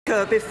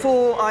Speaker,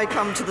 before I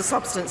come to the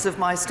substance of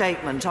my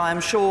statement, I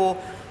am sure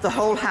the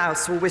whole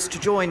House will wish to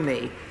join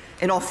me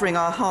in offering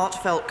our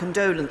heartfelt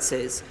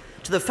condolences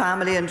to the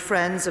family and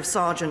friends of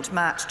Sergeant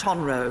Matt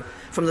Tonrow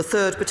from the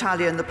 3rd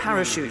Battalion, the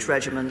Parachute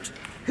Regiment,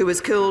 who was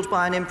killed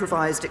by an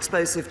improvised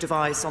explosive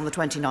device on the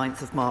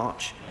 29th of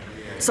March.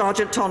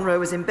 Sergeant Tonrow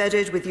was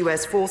embedded with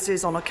US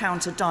forces on a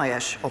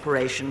counter-Daesh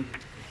operation.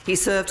 He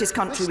served his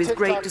country with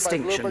great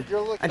distinction,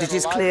 and it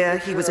is clear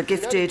he was a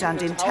gifted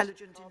and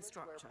intelligent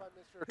instructor.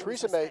 Minister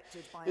Theresa May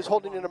is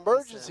holding an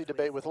emergency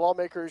debate with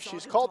lawmakers.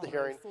 She's called the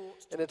hearing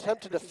in an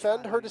attempt to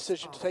defend her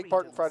decision to take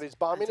part in Friday's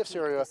bombing of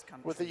Syria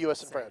with the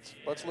US and France.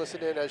 Let's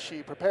listen in as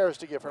she prepares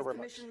to give her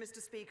remarks.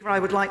 Mr. Speaker, I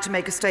would like to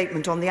make a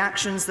statement on the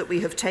actions that we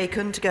have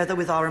taken, together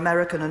with our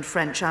American and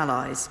French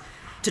allies,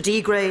 to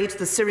degrade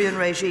the Syrian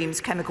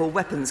regime's chemical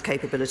weapons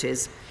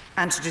capabilities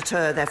and to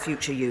deter their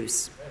future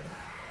use.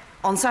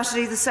 On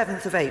Saturday, the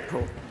 7th of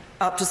April,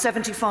 up to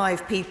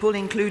 75 people,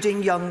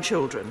 including young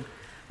children,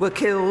 were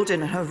killed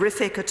in a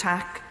horrific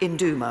attack in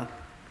Douma,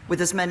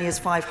 with as many as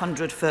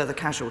 500 further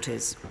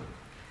casualties.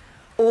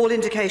 All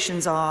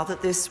indications are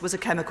that this was a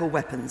chemical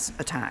weapons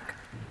attack.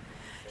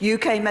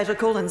 UK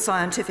medical and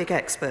scientific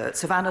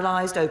experts have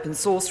analysed open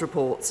source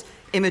reports,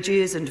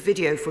 images and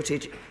video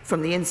footage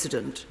from the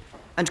incident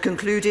and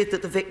concluded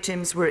that the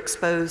victims were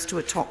exposed to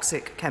a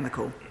toxic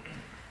chemical.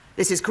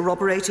 This is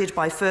corroborated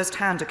by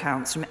first-hand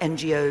accounts from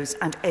NGOs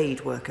and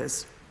aid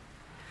workers.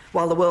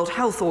 While the World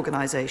Health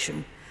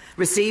Organization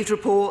received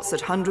reports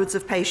that hundreds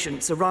of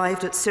patients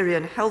arrived at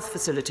Syrian health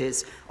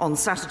facilities on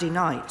Saturday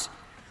night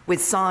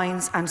with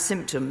signs and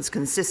symptoms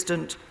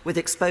consistent with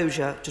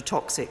exposure to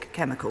toxic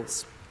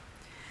chemicals.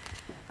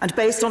 And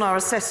based on our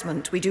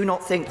assessment, we do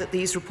not think that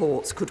these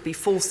reports could be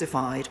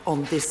falsified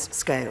on this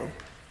scale.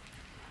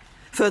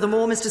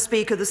 Furthermore, Mr.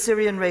 Speaker, the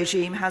Syrian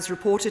regime has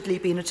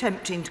reportedly been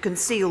attempting to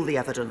conceal the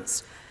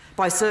evidence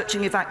by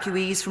searching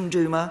evacuees from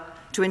Douma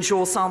to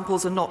ensure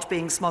samples are not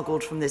being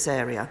smuggled from this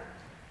area.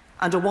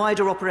 And a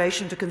wider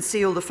operation to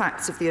conceal the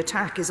facts of the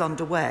attack is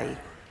underway,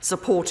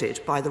 supported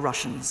by the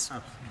Russians.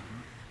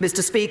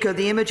 Mr. Speaker,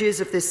 the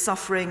images of this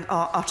suffering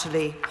are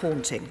utterly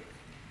haunting.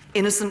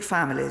 Innocent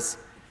families,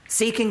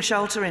 seeking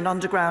shelter in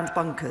underground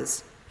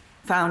bunkers,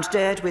 found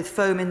dead with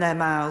foam in their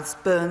mouths,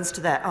 burns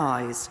to their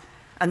eyes,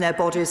 and their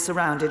bodies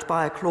surrounded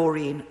by a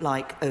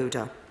chlorine-like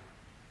odour.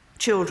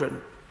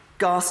 Children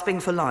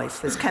gasping for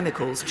life as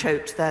chemicals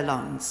choked their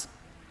lungs.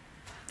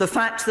 The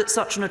fact that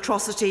such an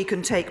atrocity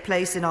can take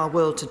place in our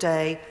world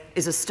today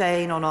is a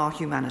stain on our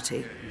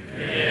humanity.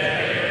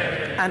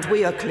 And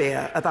we are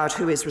clear about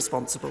who is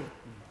responsible.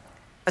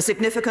 A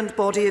significant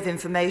body of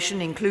information,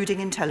 including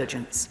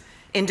intelligence,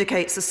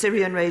 indicates the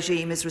Syrian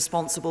regime is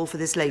responsible for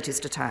this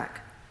latest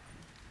attack.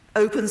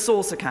 Open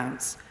source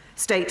accounts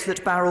state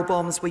that barrel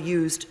bombs were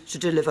used to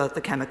deliver the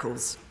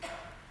chemicals.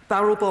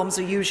 Barrel bombs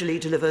are usually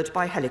delivered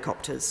by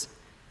helicopters.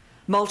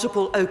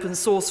 Multiple open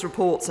source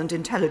reports and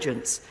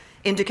intelligence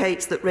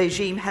indicates that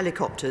regime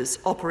helicopters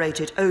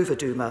operated over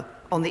Douma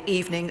on the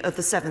evening of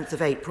the 7th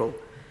of April,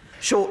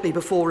 shortly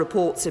before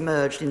reports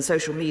emerged in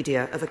social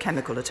media of a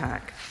chemical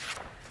attack.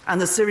 And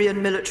the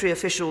Syrian military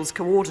officials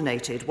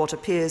coordinated what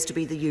appears to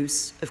be the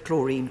use of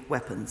chlorine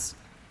weapons.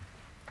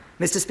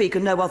 Mr. Speaker,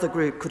 no other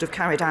group could have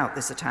carried out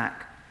this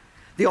attack.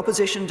 The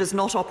opposition does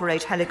not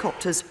operate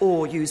helicopters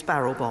or use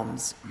barrel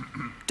bombs.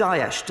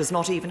 Daesh does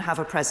not even have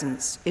a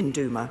presence in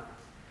Douma.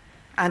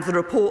 And the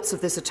reports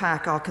of this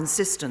attack are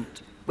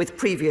consistent with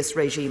previous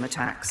regime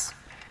attacks.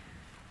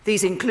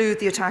 These include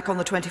the attack on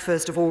the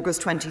 21st of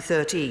August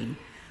 2013,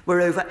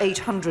 where over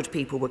 800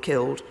 people were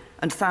killed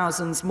and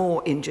thousands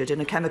more injured in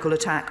a chemical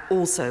attack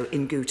also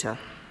in Ghouta.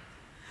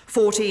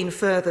 14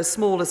 further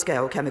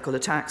smaller-scale chemical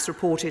attacks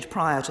reported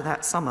prior to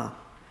that summer.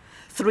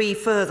 3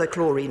 further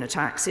chlorine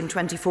attacks in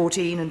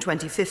 2014 and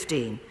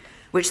 2015,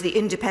 which the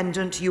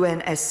independent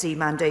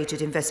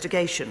UNSC-mandated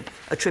investigation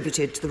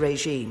attributed to the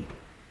regime.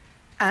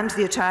 And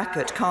the attack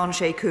at Khan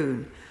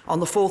Sheikhoun on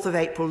the 4th of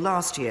April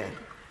last year,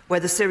 where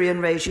the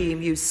Syrian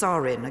regime used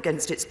sarin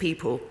against its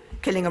people,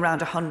 killing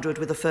around 100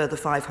 with a further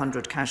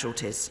 500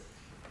 casualties.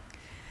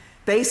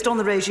 Based on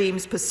the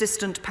regime's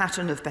persistent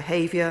pattern of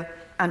behaviour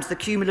and the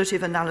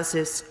cumulative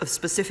analysis of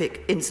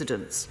specific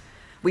incidents,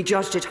 we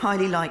judged it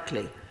highly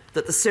likely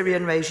that the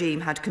Syrian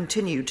regime had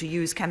continued to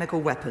use chemical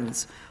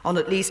weapons on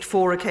at least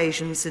 4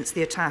 occasions since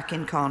the attack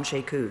in Khan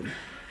Sheikhoun,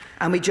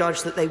 and we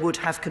judged that they would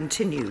have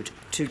continued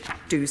to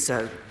do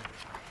so.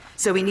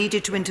 So we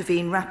needed to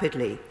intervene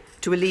rapidly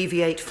to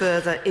alleviate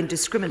further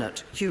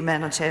indiscriminate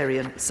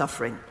humanitarian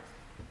suffering.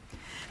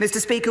 Mr.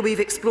 Speaker,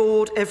 we've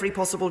explored every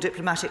possible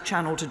diplomatic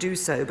channel to do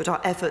so, but our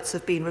efforts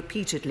have been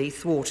repeatedly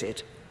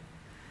thwarted.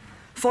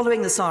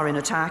 Following the sarin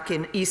attack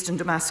in eastern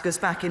Damascus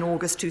back in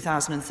August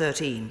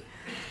 2013,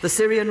 the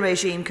Syrian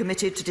regime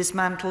committed to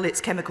dismantle its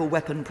chemical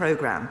weapon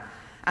programme,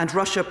 and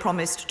Russia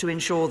promised to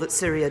ensure that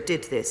Syria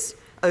did this,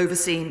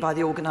 overseen by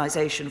the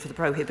Organisation for the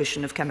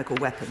Prohibition of Chemical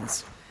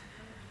Weapons.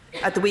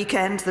 At the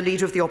weekend, the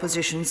Leader of the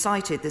Opposition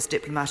cited this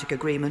diplomatic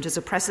agreement as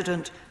a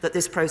precedent that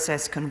this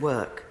process can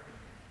work.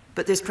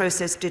 But this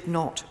process did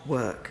not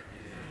work.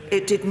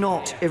 it did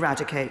not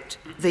eradicate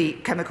the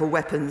chemical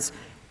weapons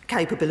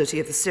capability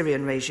of the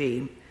Syrian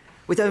regime,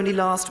 with only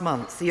last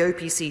month the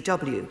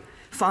OPCW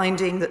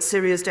finding that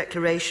Syria's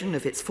declaration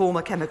of its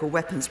former chemical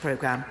weapons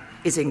programme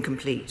is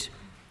incomplete.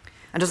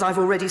 And as I've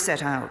already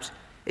set out,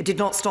 it did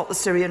not stop the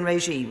Syrian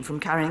regime from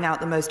carrying out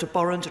the most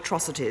abhorrent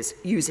atrocities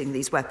using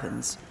these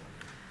weapons.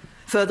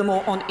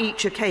 Furthermore, on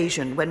each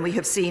occasion when we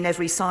have seen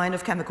every sign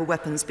of chemical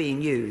weapons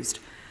being used,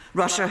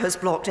 Russia has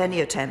blocked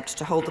any attempt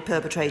to hold the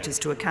perpetrators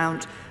to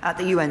account at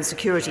the UN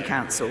Security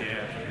Council,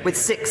 with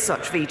 6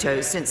 such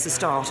vetoes since the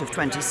start of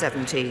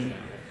 2017.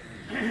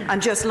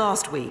 And just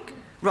last week,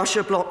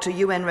 Russia blocked a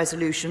UN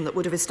resolution that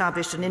would have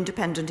established an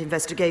independent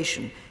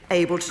investigation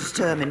able to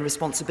determine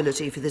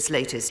responsibility for this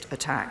latest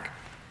attack.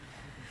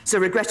 So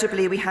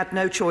regrettably, we had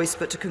no choice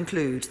but to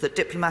conclude that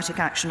diplomatic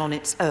action on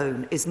its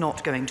own is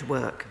not going to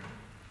work.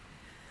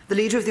 The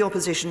Leader of the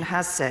Opposition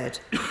has said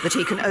that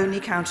he can only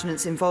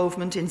countenance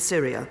involvement in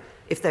Syria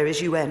if there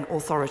is UN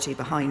authority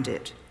behind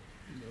it.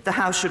 The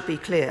House should be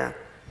clear.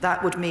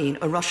 That would mean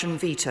a Russian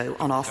veto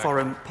on our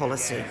foreign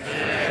policy.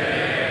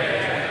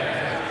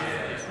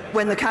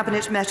 When the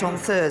Cabinet met on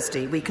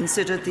Thursday, we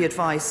considered the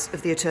advice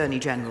of the Attorney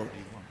General.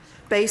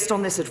 Based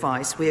on this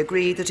advice, we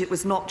agreed that it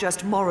was not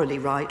just morally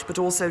right, but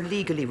also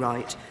legally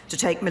right to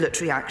take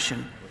military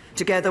action,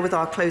 together with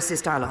our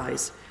closest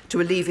allies,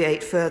 to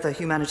alleviate further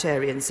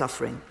humanitarian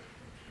suffering.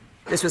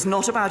 This was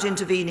not about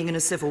intervening in a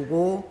civil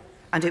war,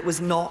 and it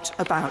was not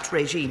about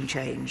regime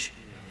change.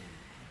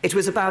 It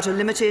was about a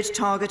limited,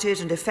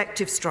 targeted and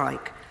effective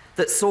strike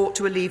that sought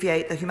to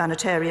alleviate the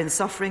humanitarian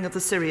suffering of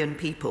the Syrian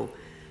people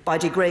by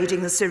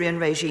degrading the Syrian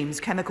regime's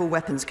chemical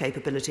weapons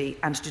capability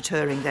and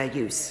deterring their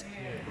use.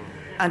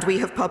 And we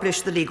have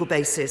published the legal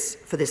basis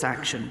for this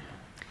action.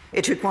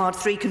 It required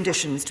 3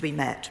 conditions to be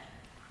met.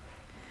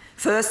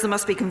 First, there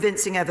must be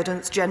convincing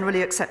evidence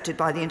generally accepted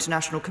by the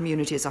international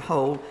community as a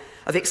whole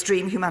of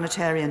extreme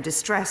humanitarian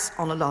distress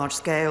on a large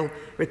scale,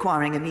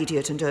 requiring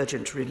immediate and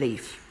urgent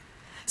relief.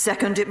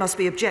 Second, it must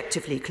be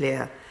objectively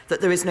clear that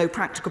there is no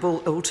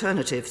practicable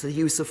alternative to the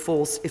use of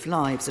force if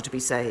lives are to be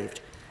saved.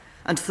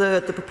 And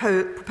third, the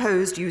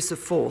proposed use of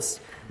force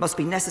must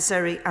be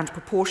necessary and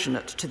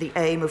proportionate to the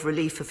aim of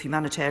relief of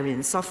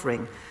humanitarian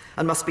suffering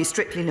and must be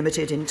strictly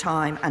limited in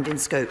time and in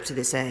scope to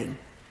this aim.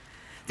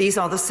 These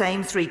are the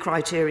same 3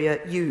 criteria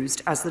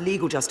used as the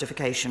legal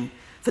justification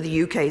for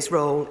the UK's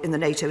role in the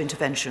NATO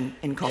intervention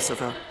in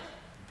Kosovo.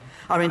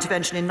 Our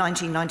intervention in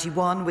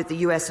 1991 with the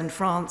US and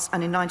France,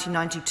 and in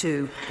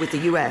 1992 with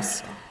the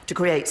US, to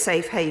create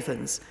safe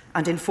havens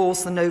and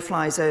enforce the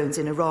no-fly zones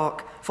in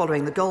Iraq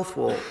following the Gulf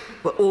War,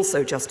 were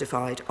also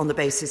justified on the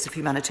basis of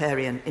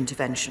humanitarian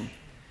intervention.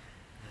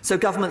 So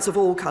governments of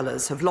all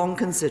colours have long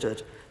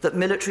considered that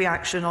military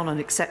action on an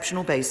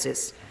exceptional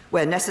basis,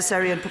 where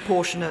necessary and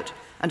proportionate,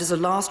 and as a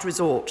last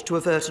resort to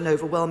avert an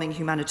overwhelming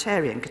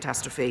humanitarian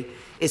catastrophe,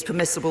 is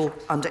permissible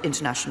under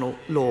international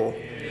law.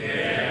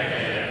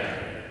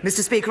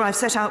 Mr. Speaker, I've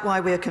set out why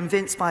we are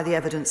convinced by the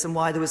evidence and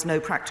why there was no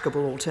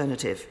practicable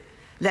alternative.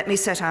 Let me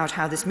set out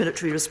how this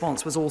military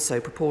response was also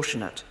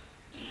proportionate.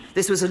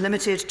 This was a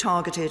limited,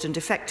 targeted and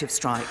effective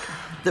strike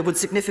that would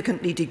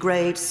significantly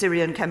degrade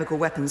Syrian chemical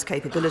weapons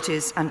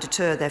capabilities and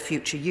deter their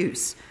future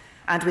use,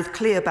 and with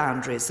clear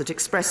boundaries that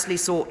expressly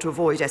sought to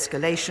avoid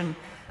escalation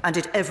and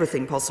did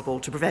everything possible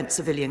to prevent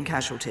civilian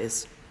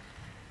casualties.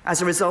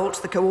 As a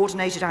result, the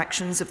coordinated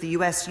actions of the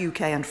US,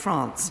 UK and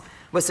France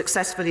were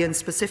successfully and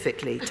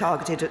specifically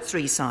targeted at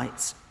 3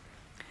 sites.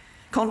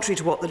 Contrary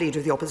to what the Leader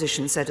of the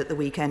Opposition said at the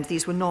weekend,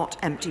 these were not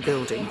empty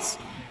buildings.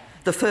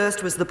 The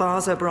first was the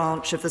Baza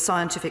branch of the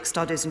Scientific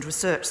Studies and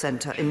Research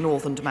Centre in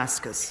northern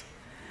Damascus.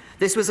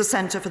 This was a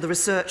centre for the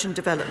research and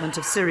development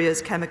of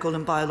Syria's chemical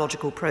and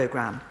biological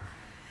programme.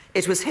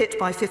 It was hit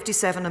by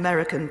 57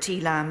 American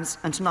TLAMs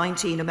and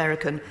 19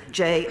 American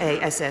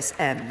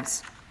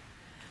JASSMs.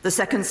 The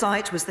second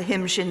site was the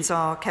Him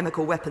Shinzar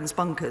chemical weapons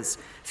bunkers,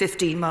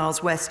 15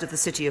 miles west of the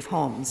city of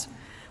Homs,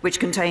 which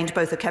contained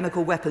both a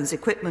chemical weapons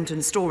equipment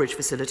and storage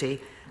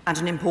facility and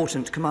an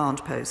important command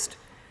post.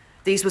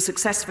 These were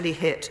successfully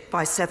hit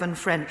by 7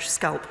 French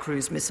Scalp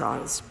cruise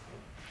missiles.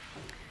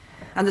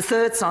 And the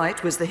third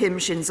site was the Him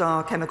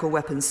Shinzar chemical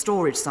weapons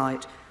storage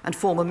site and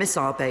former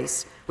missile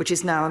base, which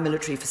is now a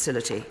military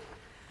facility.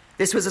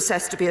 This was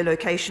assessed to be a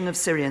location of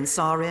Syrian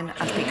sarin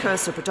and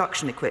precursor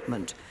production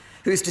equipment,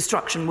 whose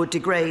destruction would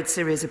degrade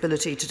Syria's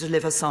ability to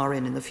deliver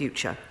sarin in the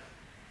future.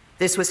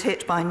 This was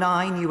hit by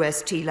 9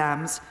 US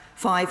TLAMs,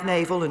 5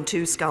 naval and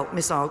 2 Scalp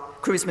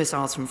cruise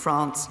missiles from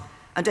France,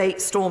 and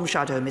 8 Storm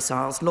Shadow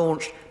missiles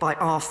launched by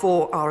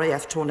R4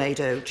 RAF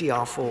Tornado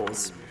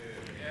GR4s.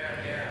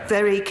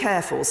 Very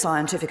careful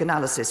scientific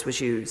analysis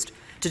was used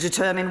to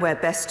determine where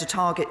best to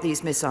target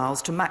these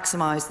missiles to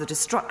maximise the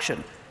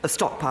destruction of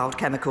stockpiled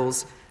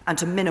chemicals and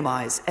to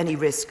minimise any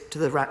risk to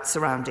the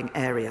surrounding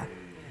area.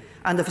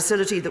 And the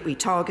facility that we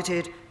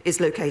targeted is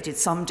located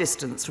some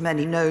distance from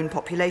any known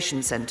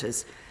population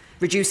centres,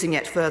 reducing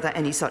yet further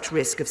any such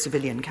risk of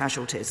civilian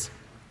casualties.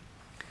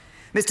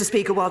 Mr.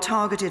 Speaker, while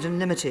targeted and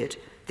limited,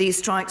 these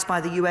strikes by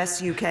the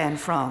US, UK and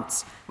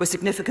France were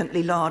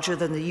significantly larger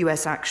than the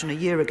US action a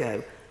year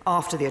ago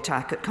after the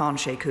attack at Khan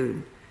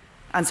Sheikhoun,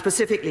 and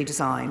specifically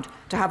designed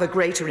to have a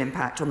greater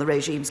impact on the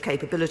regime's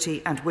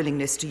capability and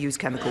willingness to use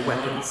chemical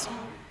weapons.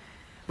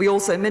 We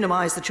also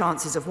minimise the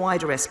chances of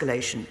wider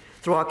escalation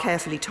through our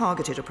carefully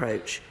targeted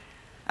approach,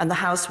 and the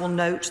House will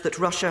note that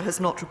Russia has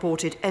not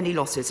reported any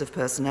losses of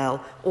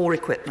personnel or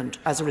equipment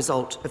as a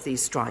result of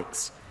these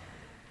strikes.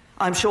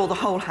 I'm sure the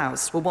whole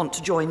House will want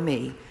to join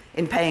me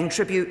in paying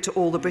tribute to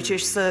all the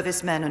British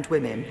servicemen and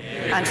women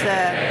and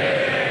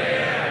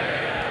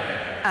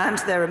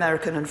their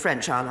American and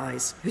French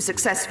allies who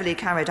successfully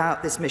carried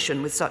out this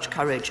mission with such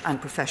courage and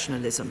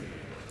professionalism.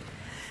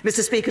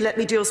 Mr. Speaker, let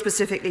me deal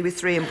specifically with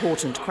three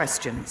important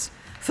questions.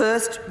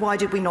 First, why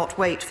did we not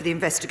wait for the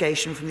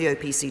investigation from the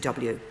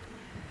OPCW?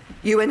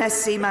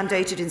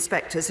 UNSC-mandated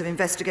inspectors have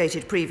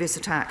investigated previous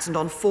attacks and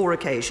on 4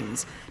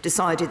 occasions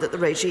decided that the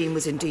regime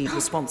was indeed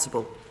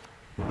responsible.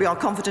 We are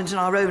confident in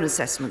our own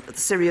assessment that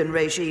the Syrian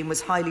regime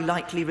was highly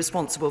likely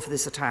responsible for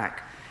this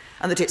attack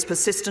and that its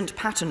persistent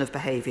pattern of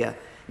behaviour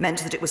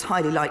meant that it was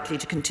highly likely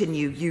to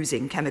continue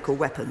using chemical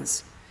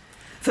weapons.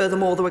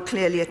 Furthermore, there were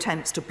clearly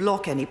attempts to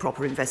block any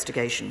proper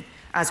investigation,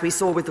 as we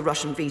saw with the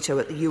Russian veto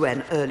at the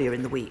UN earlier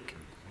in the week.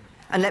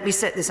 And let me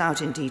set this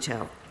out in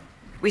detail.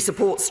 We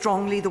support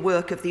strongly the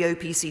work of the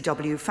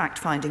OPCW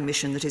fact-finding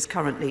mission that is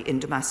currently in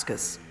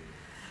Damascus.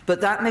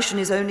 But that mission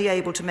is only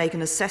able to make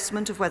an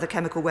assessment of whether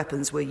chemical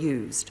weapons were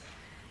used.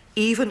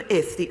 Even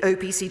if the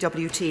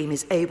OPCW team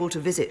is able to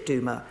visit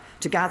Douma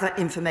to gather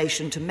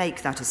information to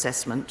make that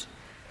assessment,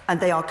 and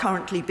they are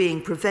currently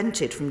being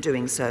prevented from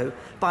doing so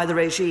by the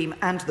regime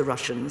and the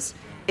Russians,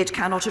 it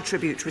cannot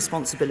attribute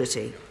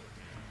responsibility.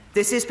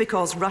 This is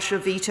because Russia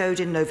vetoed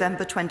in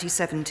November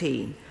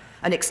 2017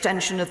 an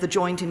extension of the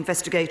joint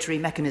investigatory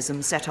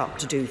mechanism set up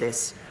to do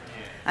this.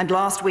 And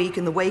last week,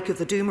 in the wake of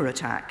the Douma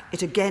attack,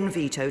 it again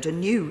vetoed a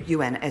new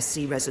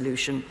UNSC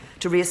resolution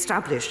to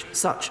re-establish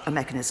such a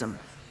mechanism.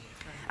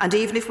 And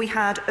even if we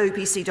had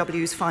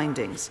OPCW's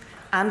findings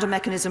and a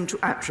mechanism to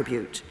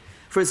attribute,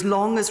 for as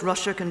long as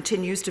Russia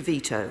continues to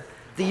veto,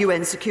 the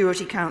UN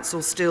Security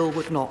Council still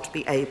would not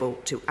be able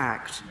to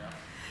act.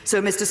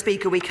 So, Mr.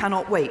 Speaker, we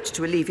cannot wait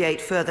to alleviate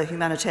further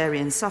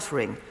humanitarian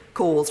suffering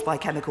caused by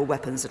chemical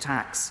weapons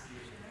attacks.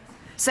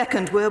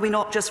 Second, were we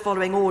not just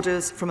following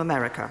orders from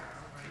America?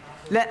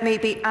 Let me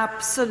be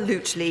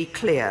absolutely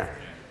clear.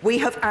 We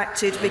have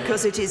acted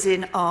because it is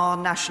in our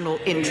national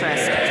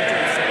interest to do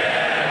so.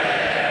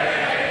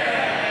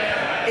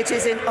 It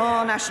is in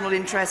our national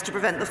interest to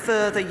prevent the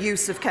further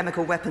use of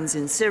chemical weapons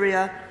in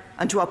Syria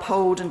and to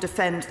uphold and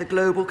defend the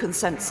global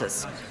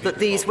consensus that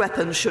these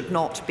weapons should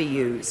not be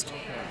used.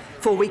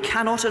 For we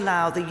cannot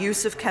allow the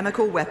use of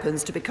chemical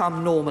weapons to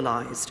become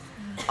normalised,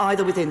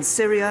 either within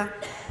Syria,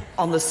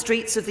 on the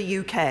streets of the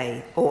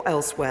UK or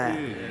elsewhere.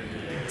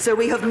 So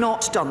we have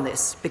not done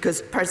this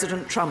because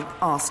President Trump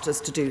asked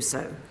us to do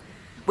so.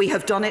 We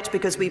have done it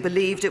because we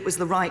believed it was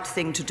the right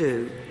thing to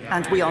do,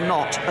 and we are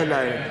not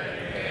alone.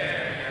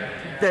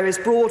 There is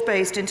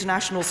broad-based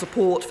international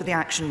support for the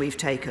action we've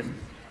taken.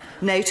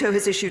 NATO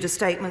has issued a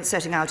statement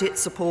setting out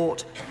its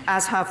support,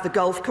 as have the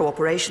Gulf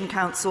Cooperation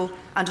Council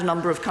and a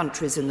number of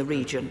countries in the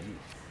region.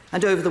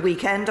 And over the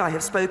weekend, I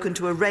have spoken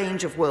to a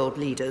range of world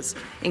leaders,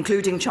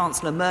 including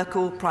Chancellor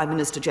Merkel, Prime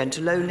Minister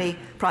Gentiloni,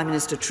 Prime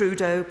Minister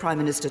Trudeau, Prime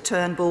Minister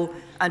Turnbull,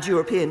 and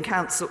European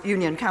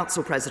Union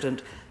Council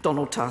President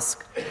Donald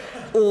Tusk.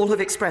 All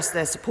have expressed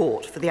their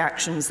support for the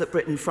actions that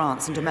Britain,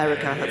 France, and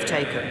America have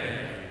taken.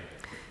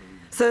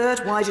 Third,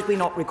 why did we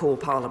not recall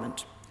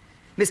Parliament?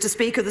 Mr.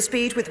 Speaker, the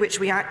speed with which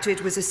we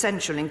acted was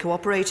essential in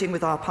cooperating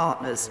with our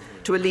partners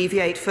to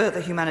alleviate further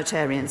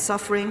humanitarian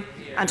suffering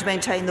and to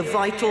maintain the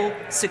vital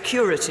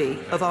security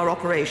of our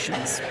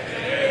operations.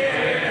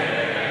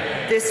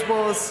 This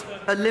was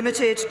a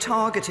limited,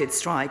 targeted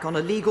strike on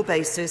a legal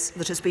basis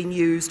that has been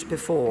used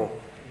before,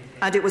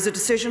 and it was a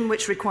decision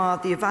which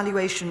required the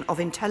evaluation of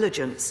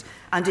intelligence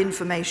and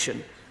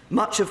information,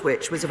 much of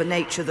which was of a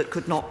nature that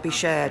could not be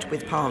shared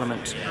with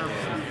Parliament.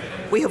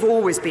 We have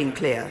always been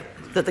clear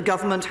that the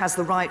government has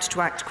the right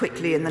to act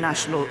quickly in the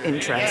national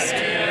interest.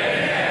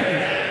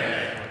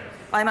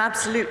 I am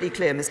absolutely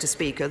clear, Mr.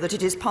 Speaker, that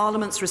it is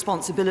Parliament's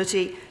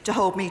responsibility to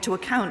hold me to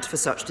account for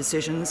such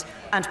decisions,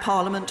 and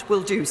Parliament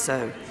will do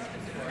so.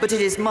 But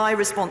it is my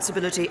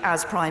responsibility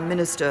as Prime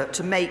Minister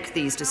to make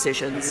these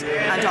decisions,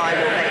 and I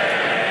will make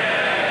them.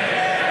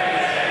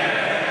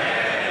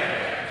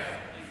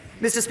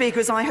 Mr. Speaker,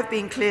 as I have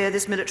been clear,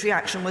 this military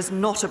action was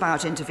not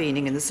about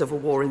intervening in the civil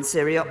war in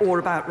Syria or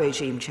about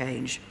regime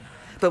change.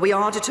 But we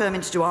are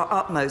determined to do our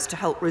utmost to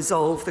help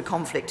resolve the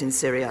conflict in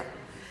Syria.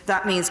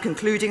 That means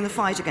concluding the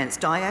fight against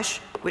Daesh,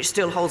 which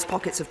still holds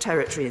pockets of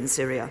territory in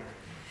Syria.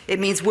 It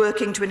means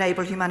working to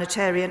enable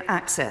humanitarian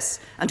access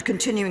and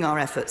continuing our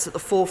efforts at the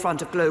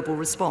forefront of global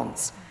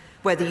response,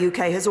 where the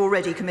UK has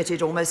already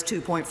committed almost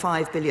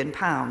 £2.5 billion,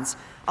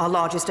 our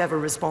largest ever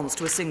response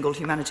to a single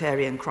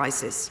humanitarian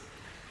crisis.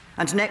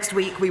 And next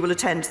week we will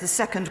attend the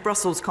second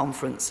Brussels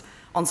conference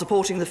on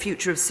supporting the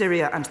future of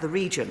Syria and the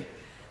region,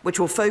 which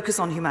will focus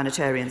on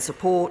humanitarian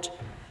support,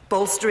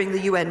 bolstering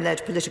the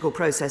UN-led political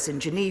process in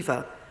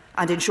Geneva,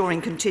 and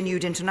ensuring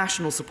continued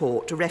international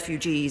support to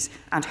refugees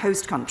and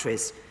host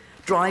countries,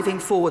 driving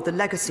forward the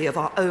legacy of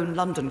our own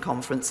London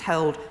conference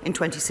held in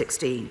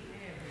 2016.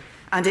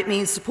 And it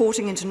means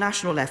supporting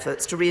international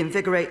efforts to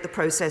reinvigorate the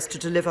process to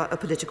deliver a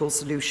political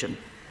solution,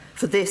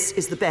 for this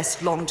is the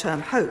best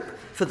long-term hope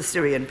for the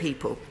Syrian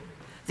people.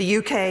 The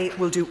UK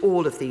will do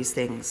all of these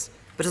things,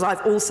 but as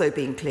I've also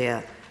been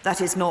clear,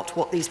 that is not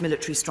what these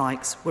military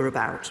strikes were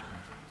about.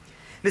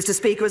 Mr.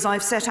 Speaker, as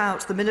I've set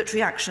out, the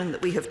military action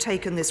that we have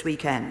taken this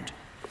weekend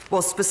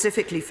was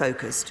specifically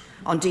focused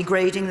on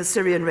degrading the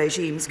Syrian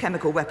regime's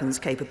chemical weapons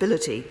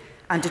capability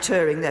and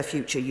deterring their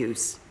future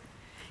use.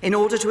 In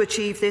order to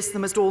achieve this,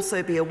 there must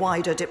also be a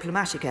wider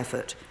diplomatic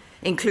effort,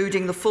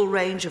 including the full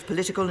range of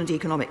political and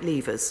economic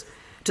levers,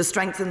 to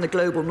strengthen the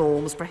global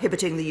norms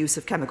prohibiting the use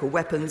of chemical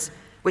weapons,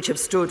 which have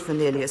stood for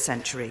nearly a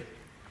century.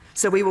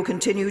 So we will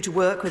continue to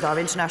work with our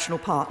international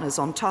partners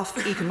on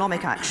tough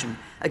economic action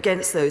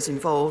against those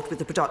involved with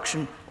the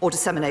production or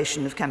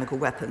dissemination of chemical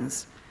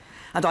weapons.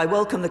 And I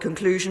welcome the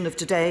conclusion of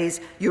today's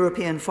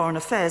European Foreign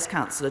Affairs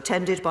Council,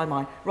 attended by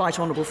my right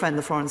honourable friend,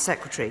 the Foreign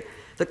Secretary,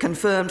 that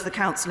confirmed the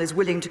Council is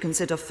willing to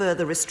consider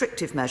further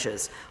restrictive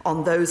measures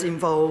on those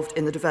involved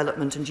in the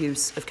development and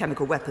use of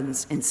chemical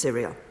weapons in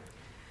Syria.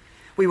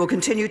 We will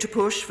continue to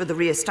push for the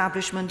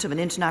re-establishment of an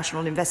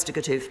international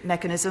investigative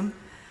mechanism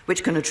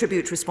which can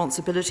attribute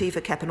responsibility for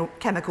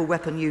chemical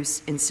weapon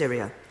use in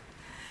Syria.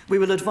 We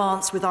will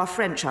advance with our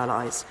French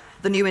allies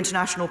the new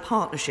international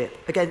partnership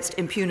against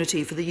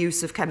impunity for the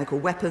use of chemical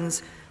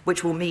weapons,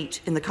 which will meet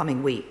in the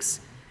coming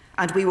weeks.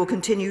 And we will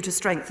continue to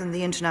strengthen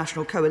the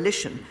international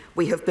coalition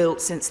we have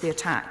built since the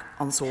attack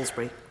on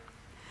Salisbury.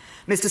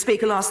 Mr.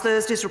 Speaker, last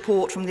Thursday's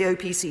report from the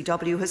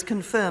OPCW has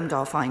confirmed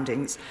our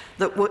findings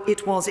that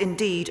it was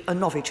indeed a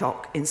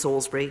Novichok in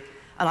Salisbury,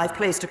 and I've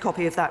placed a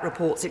copy of that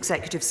report's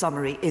executive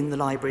summary in the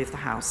Library of the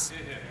House.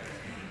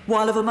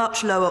 While of a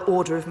much lower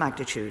order of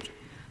magnitude,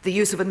 the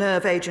use of a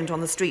nerve agent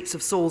on the streets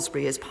of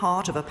Salisbury is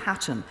part of a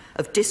pattern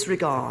of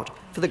disregard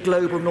for the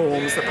global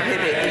norms that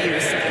prohibit the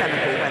use of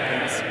chemical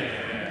weapons.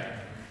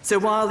 So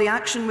while the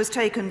action was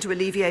taken to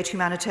alleviate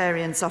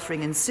humanitarian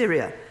suffering in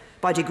Syria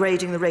by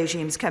degrading the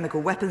regime's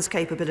chemical weapons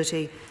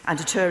capability and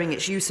deterring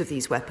its use of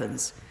these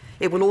weapons,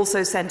 it will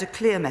also send a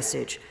clear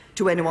message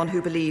to anyone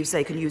who believes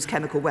they can use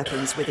chemical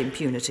weapons with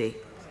impunity.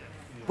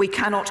 We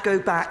cannot go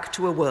back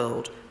to a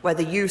world where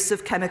the use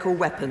of chemical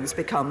weapons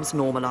becomes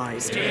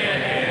normalised.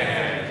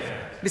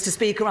 Mr.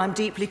 Speaker, I'm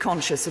deeply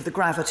conscious of the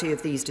gravity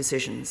of these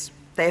decisions.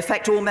 They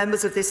affect all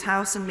members of this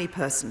House and me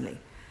personally.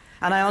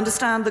 And I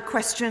understand the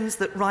questions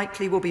that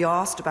rightly will be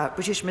asked about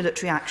British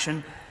military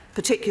action,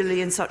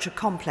 particularly in such a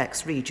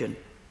complex region.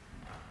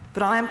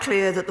 But I am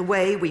clear that the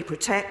way we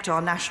protect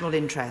our national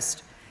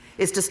interest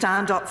is to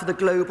stand up for the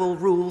global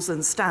rules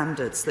and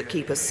standards that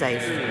keep us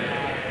safe.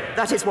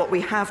 That is what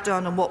we have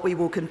done and what we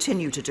will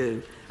continue to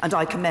do, and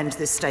I commend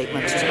this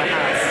statement to the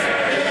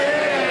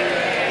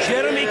House.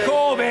 Jeremy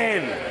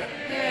Corbyn.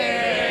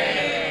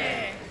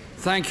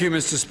 Thank you,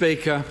 Mr.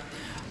 Speaker.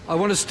 I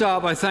want to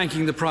start by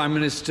thanking the Prime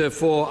Minister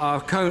for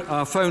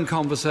our phone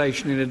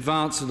conversation in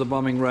advance of the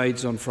bombing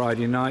raids on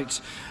Friday night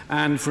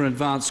and for an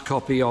advance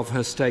copy of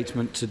her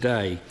statement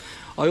today.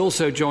 I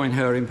also join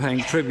her in paying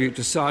tribute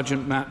to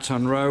Sergeant Matt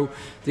Tunroe,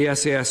 the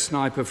SAS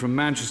sniper from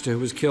Manchester who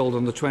was killed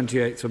on the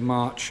 28th of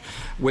March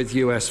with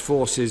US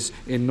forces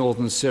in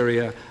northern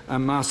Syria,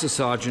 and Master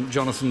Sergeant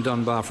Jonathan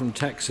Dunbar from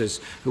Texas,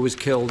 who was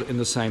killed in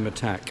the same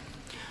attack.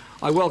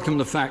 I welcome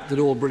the fact that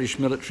all British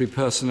military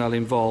personnel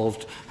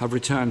involved have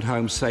returned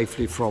home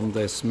safely from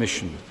this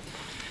mission.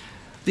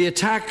 The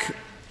attack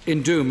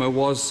in Douma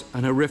was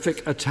an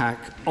horrific attack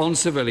on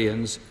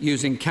civilians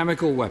using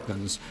chemical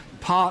weapons,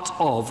 part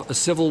of a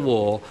civil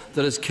war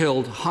that has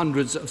killed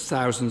hundreds of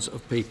thousands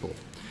of people.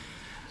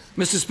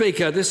 Mr.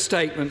 Speaker, this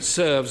statement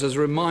serves as a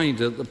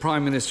reminder that the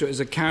Prime Minister is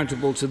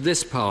accountable to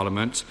this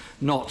Parliament,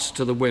 not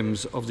to the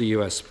whims of the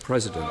US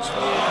President.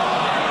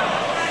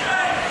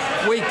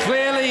 We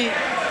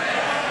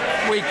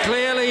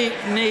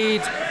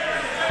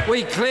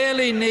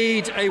clearly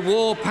need a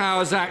War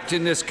Powers Act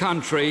in this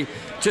country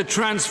to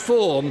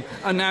transform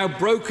a now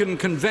broken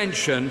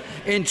convention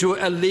into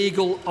a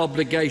legal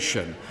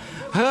obligation.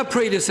 Her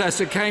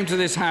predecessor came to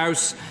this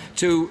House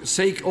to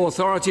seek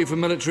authority for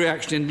military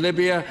action in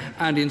Libya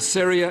and in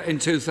Syria in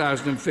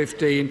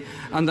 2015,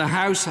 and the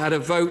House had a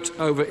vote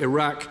over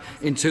Iraq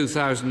in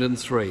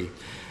 2003.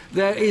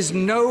 There is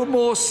no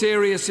more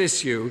serious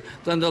issue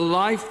than the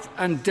life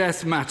and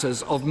death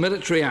matters of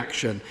military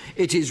action.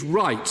 It is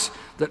right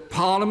that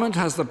Parliament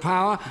has the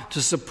power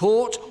to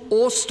support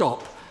or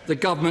stop the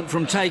government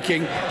from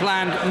taking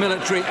planned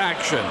military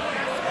action.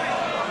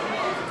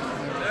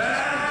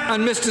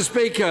 And, Mr.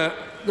 Speaker,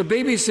 the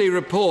BBC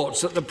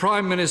reports that the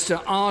Prime Minister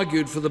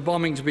argued for the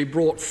bombing to be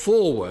brought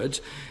forward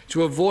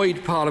to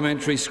avoid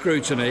parliamentary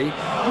scrutiny.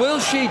 Will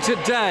she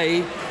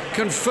today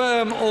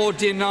confirm or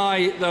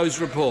deny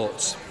those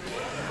reports?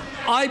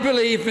 I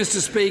believe, Mr.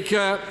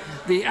 Speaker,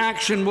 the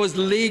action was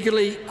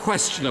legally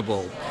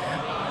questionable.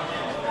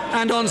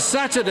 And on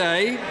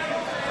Saturday,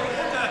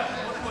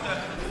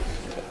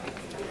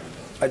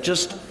 I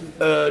just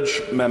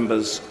urge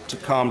members to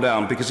calm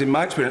down, because in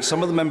my experience,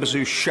 some of the members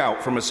who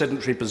shout from a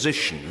sedentary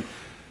position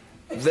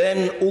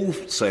then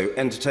also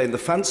entertain the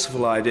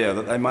fanciful idea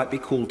that they might be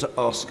called to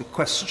ask a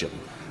question.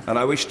 And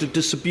I wish to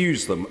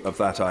disabuse them of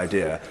that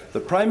idea.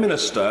 The Prime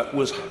Minister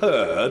was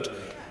heard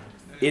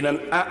in an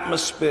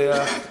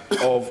atmosphere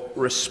of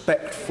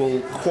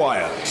respectful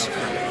quiet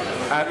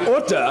and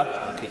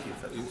order,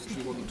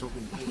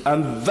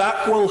 and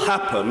that will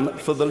happen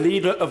for the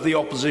Leader of the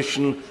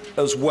Opposition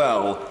as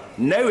well.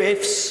 No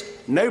ifs,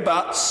 no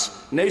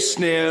buts, no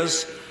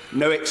sneers,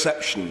 no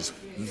exceptions.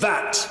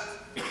 That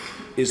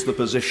is the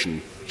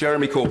position.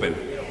 Jeremy Corbyn.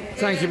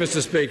 Thank you,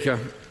 Mr. Speaker.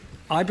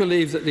 I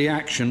believe that the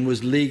action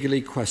was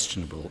legally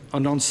questionable,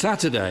 and on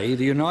Saturday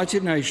the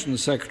United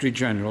Nations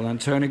Secretary-General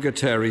Antonio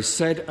Guterres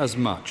said as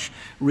much,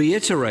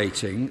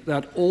 reiterating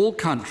that all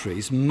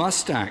countries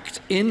must act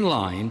in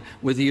line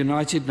with the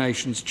United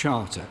Nations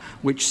Charter,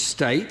 which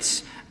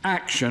states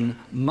action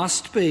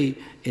must be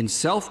in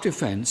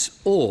self-defence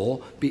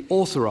or be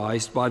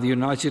authorised by the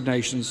United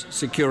Nations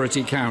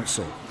Security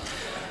Council.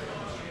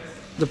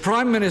 The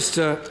Prime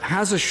Minister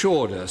has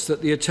assured us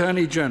that the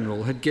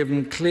Attorney-General had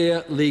given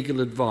clear legal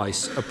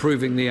advice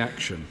approving the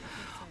action.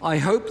 I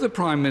hope the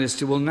Prime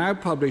Minister will now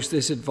publish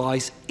this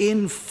advice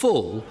in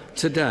full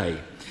today.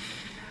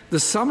 The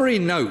summary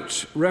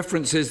note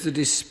references the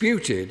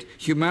disputed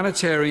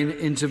humanitarian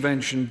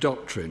intervention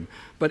doctrine,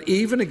 but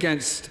even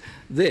against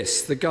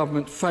this, the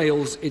government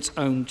fails its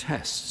own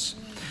tests.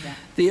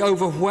 The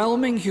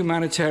overwhelming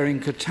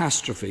humanitarian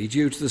catastrophe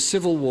due to the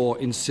civil war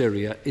in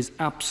Syria is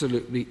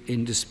absolutely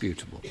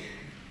indisputable.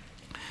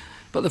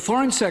 But the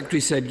Foreign Secretary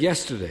said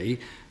yesterday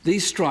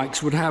these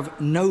strikes would have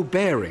no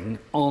bearing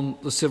on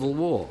the civil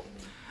war.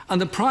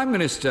 And the Prime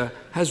Minister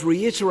has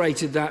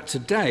reiterated that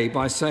today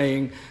by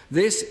saying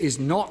this is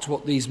not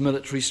what these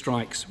military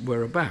strikes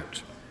were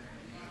about.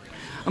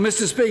 And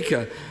Mr.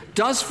 Speaker,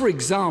 does, for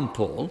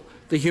example,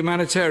 the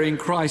humanitarian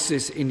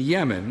crisis in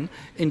Yemen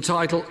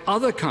entitle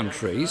other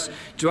countries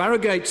to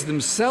arrogate to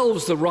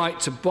themselves the right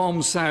to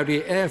bomb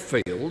Saudi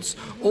airfields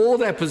or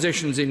their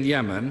positions in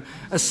Yemen,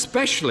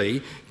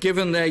 especially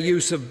given their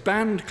use of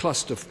banned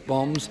cluster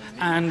bombs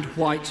and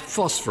white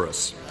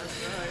phosphorus?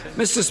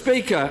 Mr.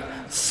 Speaker,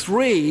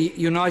 3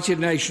 United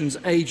Nations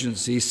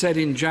agencies said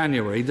in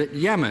January that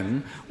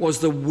Yemen was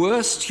the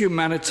worst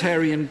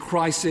humanitarian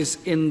crisis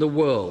in the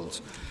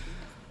world.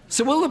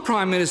 So will the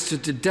Prime Minister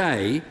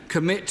today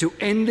commit to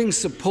ending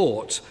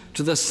support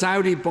to the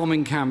Saudi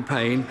bombing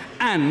campaign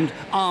and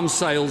arms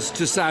sales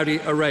to Saudi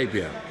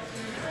Arabia?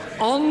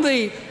 On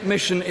the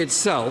mission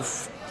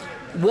itself,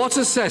 what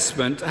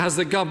assessment has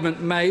the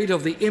government made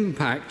of the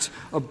impact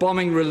of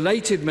bombing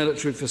related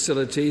military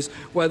facilities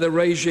where the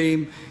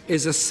regime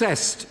is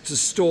assessed to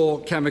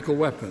store chemical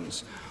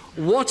weapons?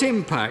 What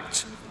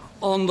impact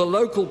on the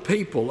local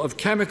people of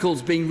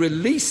chemicals being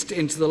released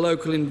into the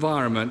local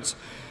environment?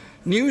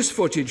 News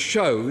footage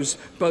shows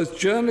both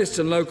journalists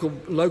and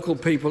local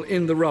people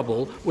in the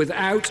rubble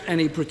without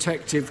any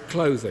protective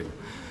clothing.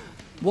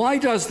 Why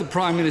does the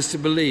Prime Minister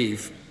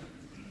believe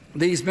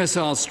these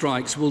missile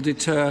strikes will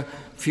deter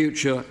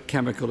future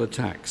chemical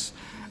attacks?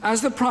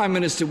 As the Prime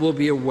Minister will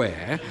be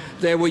aware,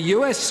 there were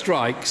US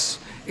strikes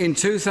in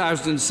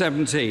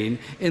 2017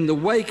 in the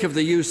wake of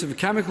the use of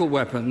chemical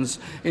weapons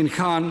in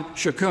Khan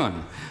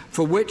Shaykhun,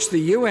 for which the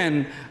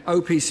UN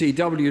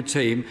OPCW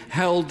team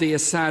held the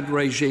Assad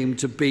regime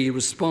to be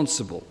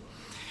responsible.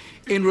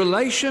 In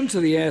relation to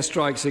the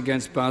airstrikes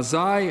against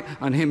Bazai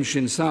and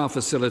Himshinsar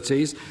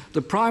facilities,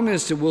 the Prime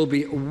Minister will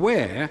be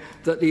aware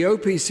that the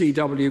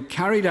OPCW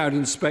carried out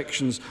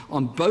inspections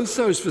on both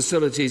those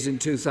facilities in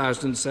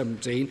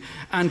 2017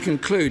 and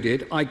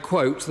concluded, I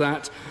quote,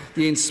 that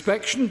the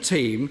inspection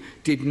team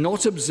did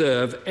not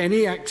observe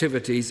any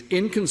activities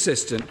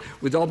inconsistent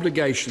with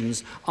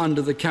obligations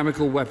under the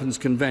Chemical Weapons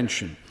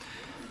Convention.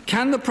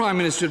 Can the Prime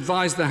Minister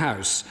advise the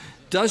House,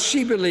 does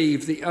she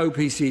believe the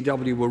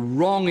OPCW were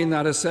wrong in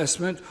that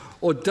assessment,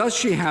 or does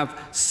she have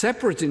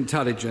separate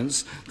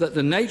intelligence that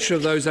the nature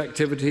of those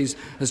activities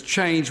has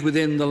changed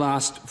within the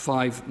last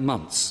 5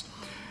 months?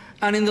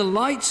 And in the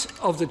light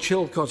of the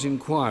Chilcot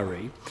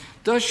inquiry,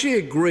 does she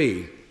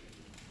agree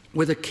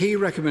with a key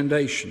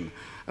recommendation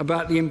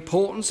about the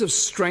importance of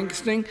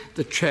strengthening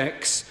the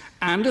checks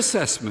and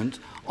assessment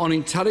on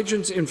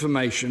intelligence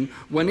information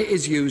when it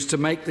is used to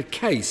make the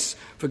case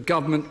for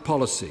government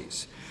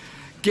policies?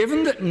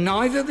 Given that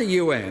neither the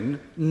UN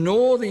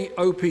nor the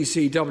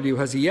OPCW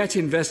has yet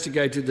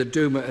investigated the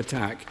Douma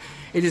attack,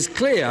 it is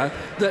clear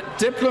that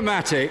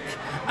diplomatic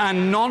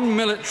and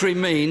non-military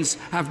means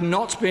have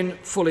not been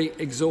fully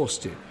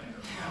exhausted.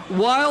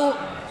 While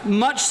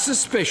much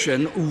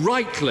suspicion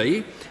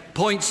rightly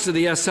points to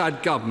the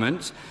Assad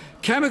government,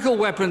 chemical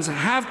weapons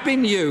have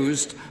been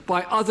used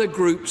by other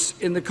groups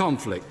in the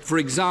conflict. For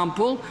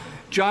example,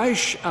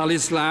 Jaish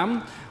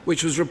al-Islam,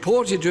 which was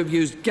reported to have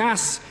used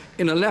gas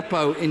in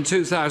Aleppo in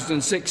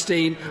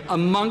 2016,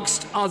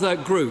 amongst other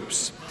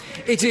groups.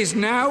 It is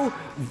now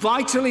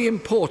vitally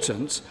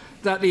important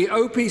that the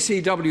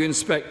OPCW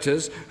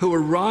inspectors who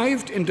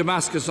arrived in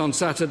Damascus on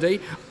Saturday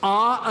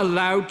are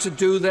allowed to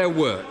do their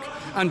work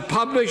and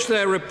publish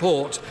their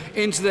report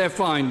into their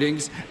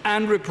findings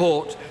and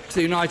report to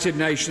the United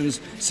Nations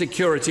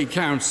Security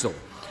Council.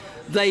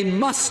 They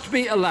must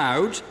be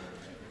allowed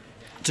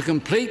to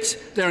complete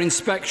their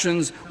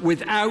inspections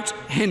without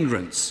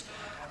hindrance.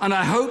 And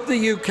I hope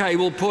the UK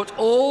will put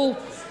all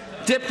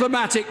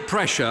diplomatic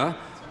pressure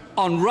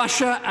on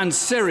Russia and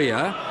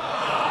Syria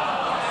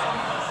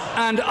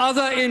and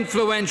other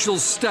influential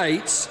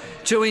states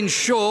to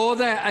ensure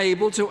they're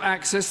able to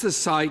access the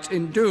site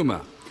in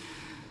Douma.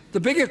 The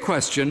bigger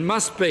question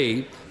must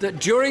be that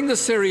during the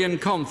Syrian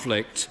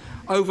conflict,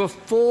 over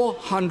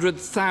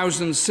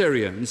 400,000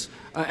 Syrians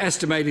are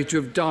estimated to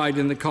have died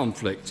in the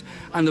conflict,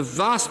 and the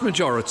vast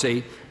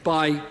majority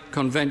by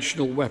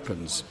conventional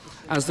weapons,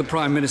 as the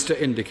Prime Minister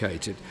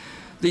indicated.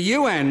 The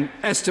UN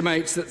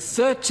estimates that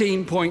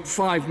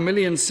 13.5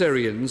 million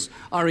Syrians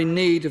are in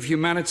need of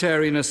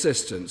humanitarian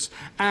assistance,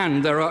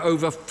 and there are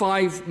over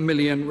 5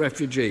 million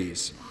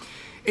refugees.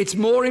 It's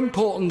more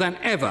important than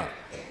ever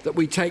that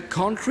we take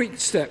concrete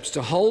steps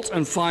to halt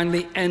and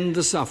finally end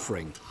the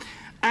suffering.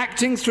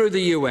 Acting through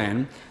the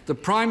UN, the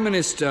Prime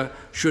Minister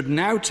should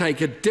now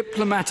take a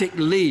diplomatic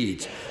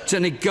lead to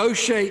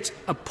negotiate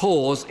a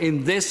pause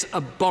in this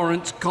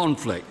abhorrent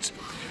conflict.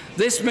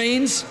 This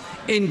means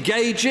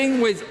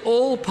engaging with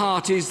all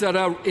parties that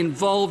are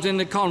involved in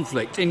the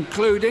conflict,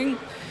 including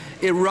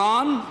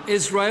Iran,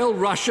 Israel,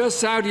 Russia,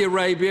 Saudi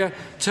Arabia,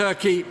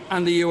 Turkey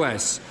and the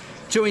US,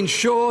 to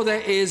ensure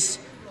there is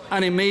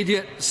an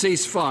immediate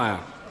ceasefire.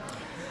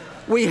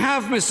 We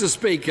have, Mr.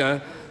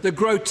 Speaker, the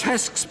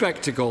grotesque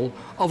spectacle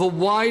of a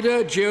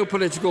wider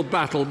geopolitical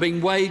battle being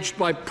waged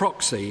by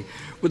proxy,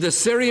 with the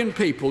Syrian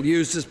people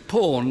used as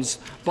pawns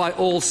by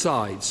all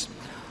sides.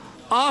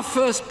 Our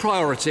first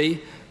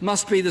priority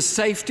must be the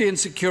safety and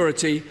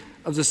security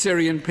of the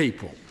Syrian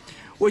people,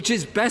 which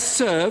is best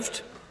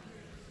served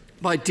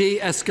by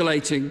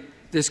de-escalating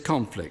this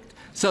conflict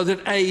so that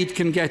aid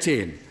can get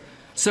in.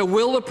 So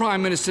will the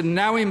Prime Minister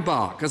now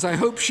embark, as I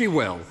hope she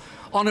will,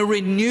 on a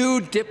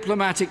renewed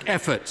diplomatic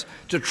effort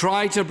to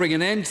try to bring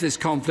an end to this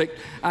conflict,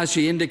 as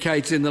she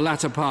indicated in the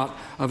latter part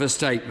of her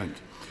statement?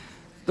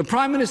 The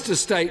Prime Minister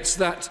states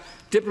that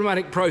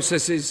diplomatic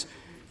processes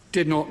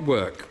did not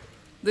work.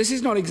 This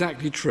is not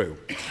exactly true.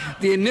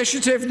 The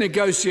initiative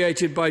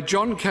negotiated by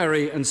John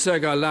Kerry and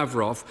Sergei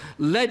Lavrov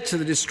led to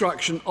the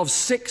destruction of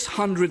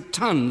 600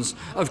 tons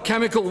of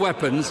chemical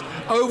weapons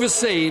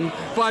overseen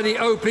by the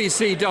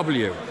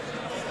OPCW.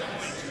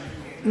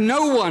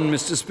 No one,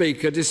 Mr.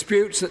 Speaker,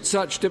 disputes that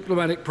such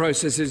diplomatic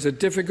processes are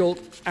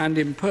difficult and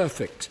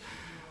imperfect,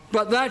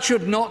 but that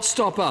should not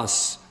stop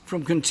us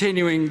from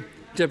continuing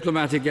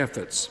diplomatic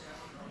efforts.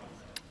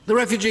 The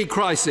refugee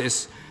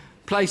crisis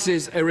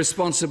places a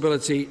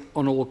responsibility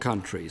on all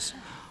countries.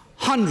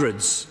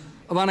 Hundreds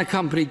of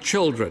unaccompanied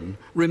children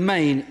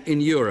remain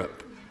in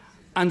Europe,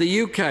 and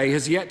the UK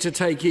has yet to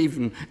take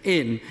even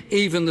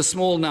the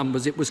small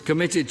numbers it was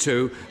committed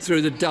to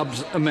through the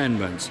Dubs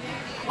Amendment.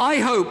 I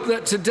hope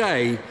that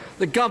today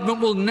the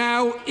government will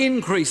now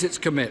increase its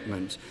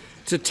commitment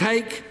to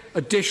take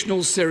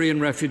additional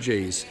Syrian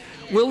refugees.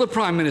 Will the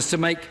Prime Minister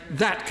make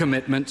that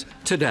commitment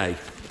today?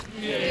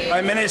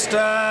 Prime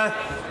Minister.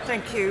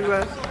 Thank you,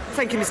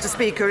 Mr.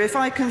 Speaker. If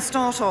I can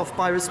start off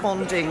by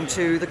responding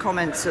to the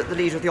comments that the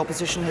Leader of the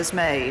Opposition has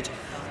made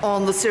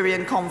on the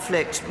Syrian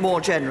conflict more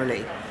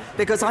generally,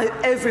 because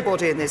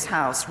everybody in this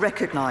House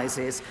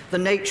recognises the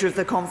nature of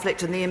the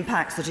conflict and the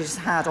impact that it has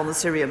had on the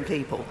Syrian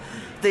people.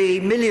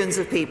 The millions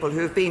of people who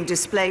have been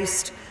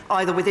displaced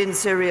either within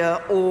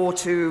Syria or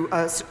to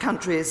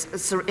countries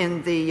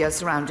in the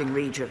surrounding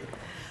region.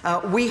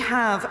 We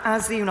have,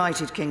 as the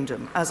United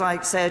Kingdom, as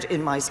I said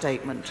in my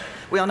statement,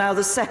 we are now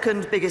the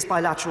second biggest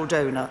bilateral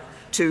donor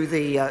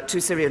to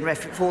Syrian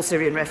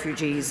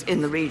refugees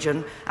in the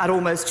region at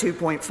almost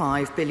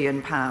 £2.5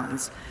 billion.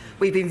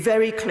 We've been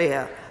very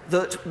clear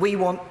that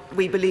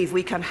we believe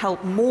we can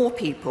help more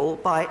people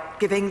by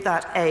giving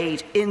that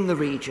aid in the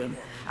region,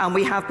 and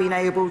we have been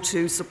able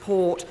to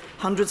support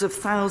hundreds of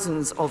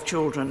thousands of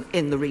children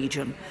in the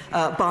region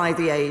by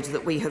the aid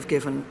that we have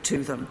given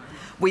to them.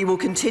 We will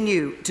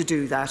continue to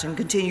do that and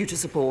continue to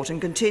support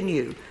and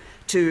continue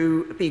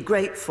to be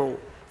grateful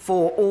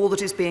for all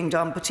that is being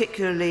done,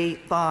 particularly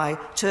by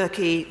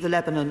Turkey, the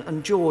Lebanon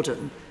and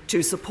Jordan,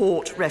 to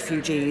support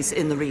refugees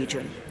in the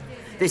region.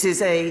 This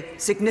is a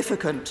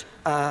significant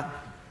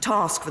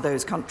task for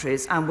those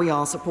countries, and we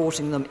are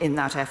supporting them in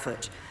that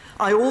effort.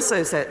 I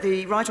also said,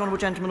 the Right Honourable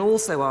Gentleman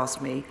also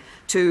asked me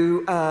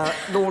to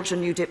launch a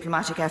new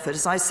diplomatic effort.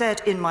 As I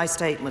said in my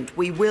statement,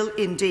 we will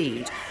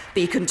indeed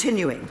be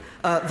continuing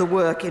the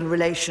work in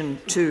relation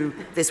to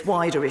this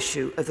wider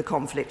issue of the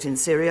conflict in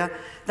Syria.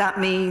 That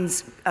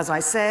means, as I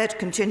said,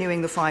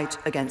 continuing the fight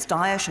against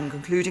Daesh and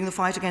concluding the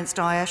fight against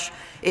Daesh.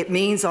 It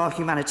means our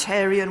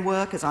humanitarian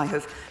work, as I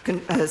have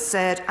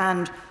said,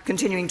 and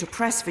continuing to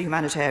press for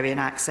humanitarian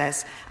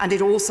access. And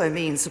it also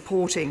means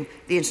supporting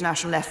the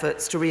international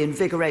efforts to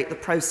reinvigorate the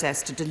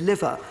process to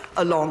deliver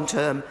a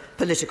long-term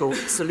political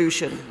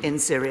solution in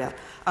Syria.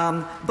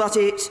 But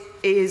it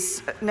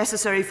is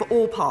necessary for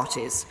all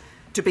parties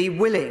to be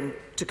willing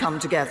to come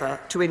together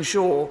to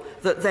ensure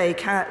that they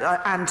can,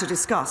 and to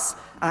discuss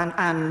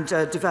and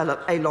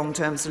develop a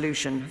long-term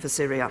solution for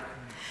Syria.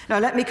 Now,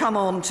 let me come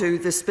on to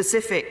the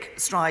specific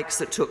strikes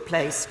that took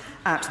place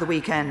at the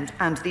weekend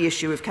and the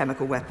issue of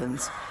chemical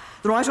weapons.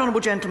 The Right Honourable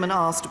Gentleman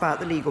asked about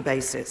the legal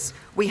basis.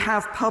 We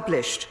have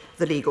published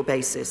the legal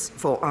basis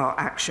for our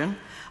action.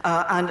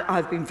 And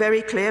I've been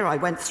very clear, I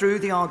went through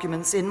the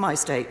arguments in my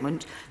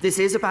statement. This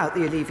is about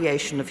the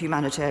alleviation of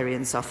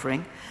humanitarian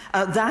suffering.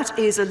 That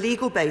is a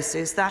legal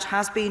basis that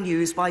has been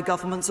used by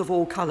governments of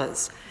all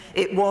colours.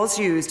 It was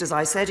used, as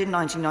I said, in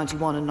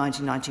 1991 and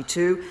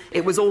 1992.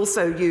 It was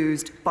also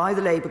used by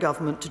the Labour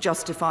government to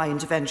justify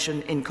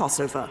intervention in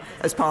Kosovo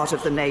as part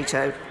of the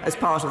NATO,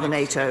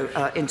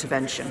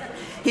 intervention.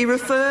 He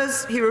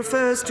refers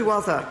to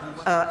other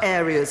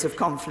areas of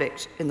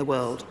conflict in the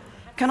world.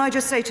 Can I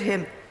just say to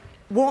him,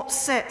 what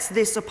sets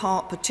this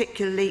apart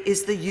particularly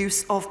is the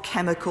use of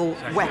chemical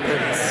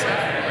weapons.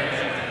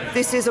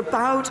 This is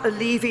about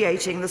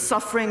alleviating the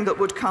suffering that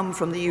would come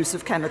from the use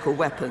of chemical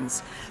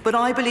weapons. But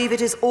I believe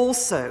it is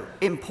also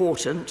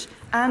important,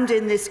 and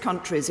in this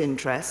country's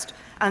interest,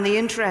 and the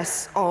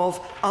interests of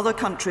other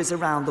countries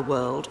around the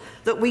world,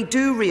 that we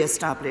do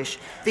re-establish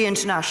the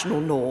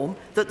international norm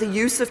that the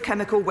use of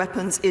chemical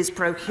weapons is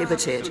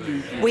prohibited.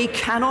 Absolutely. We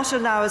cannot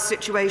allow a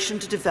situation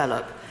to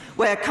develop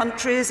where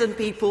countries and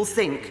people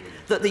think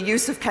that the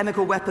use of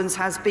chemical weapons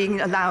has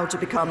been allowed to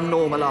become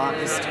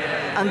normalised.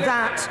 And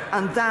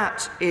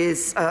that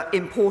is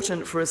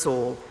important for us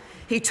all.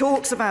 He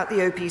talks about the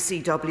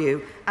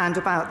OPCW and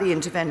about the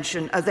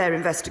intervention of their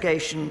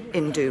investigation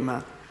in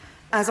Duma.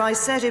 As I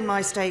said in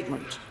my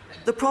statement,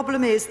 the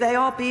problem is they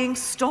are being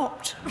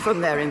stopped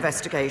from their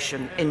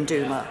investigation in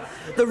Duma.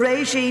 The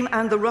regime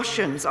and the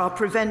Russians are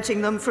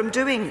preventing them from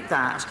doing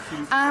that.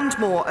 And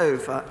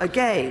moreover,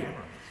 again,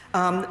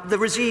 the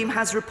regime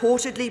has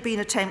reportedly been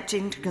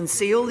attempting to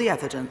conceal the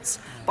evidence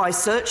by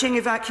searching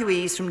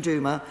evacuees from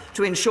Duma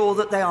to ensure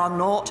that they are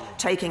not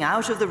taking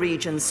out of the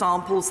region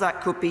samples that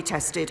could be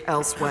tested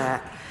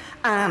elsewhere.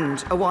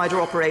 And a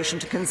wider operation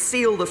to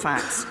conceal the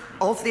facts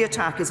of the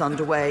attack is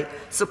underway,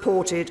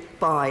 supported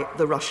by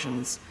the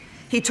Russians.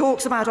 He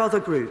talks about other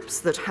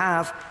groups that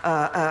have,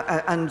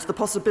 and the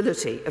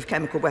possibility of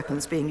chemical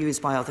weapons being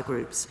used by other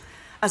groups.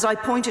 As I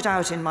pointed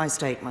out in my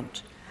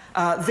statement,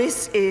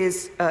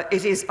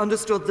 it is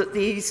understood that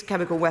these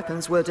chemical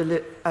weapons were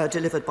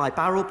delivered by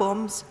barrel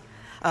bombs.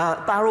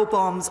 Barrel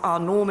bombs are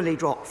normally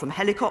dropped from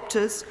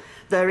helicopters.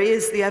 There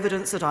is the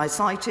evidence that I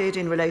cited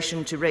in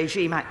relation to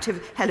regime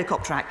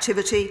helicopter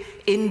activity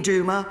in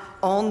Duma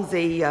on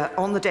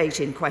the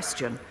date in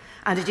question.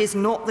 And it is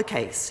not the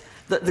case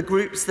that the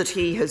groups that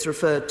he has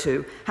referred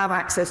to have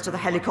access to the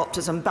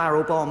helicopters and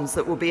barrel bombs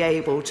that will be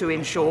able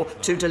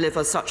to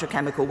deliver such a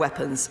chemical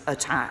weapons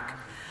attack.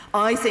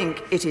 I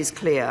think it is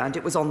clear, and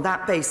it was on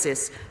that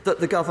basis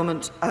that the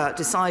government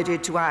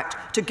decided to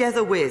act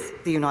together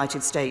with the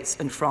United States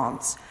and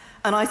France.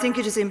 And I think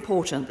it is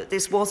important that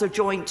this was a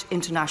joint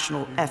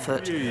international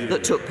effort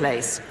that took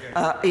place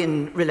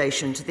in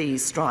relation to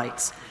these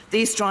strikes.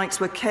 These strikes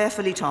were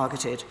carefully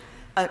targeted.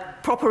 A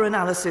proper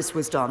analysis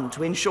was done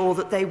to ensure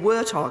that they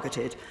were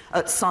targeted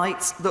at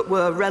sites that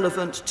were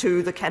relevant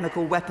to the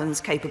chemical weapons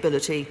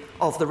capability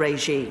of the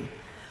regime.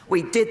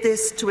 We did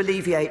this to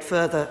alleviate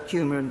further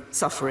human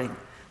suffering.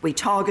 We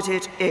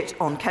targeted it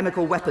on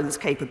chemical weapons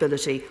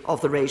capability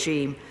of the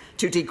regime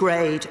to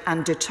degrade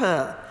and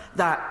deter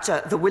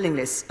the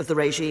willingness of the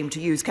regime to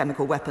use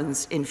chemical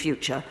weapons in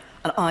future.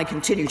 And I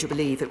continue to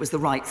believe it was the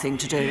right thing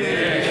to do.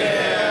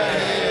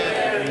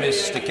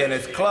 Mr.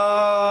 Kenneth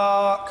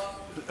Clark.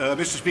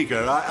 Mr.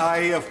 Speaker,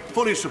 I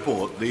fully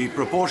support the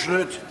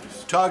proportionate,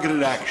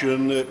 targeted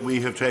action that we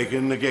have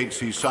taken against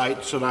these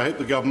sites, and I hope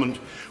the government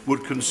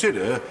would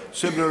consider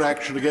similar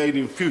action again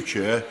in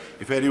future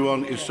if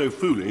anyone is so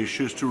foolish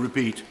as to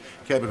repeat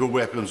chemical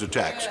weapons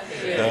attacks.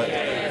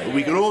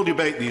 We can all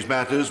debate these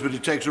matters, but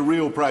it takes a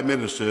real Prime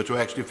Minister to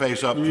actually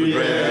face up to the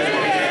grave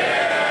responsibility.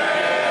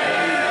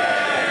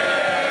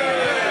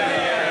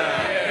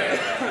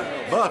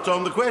 But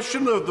on the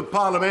question of the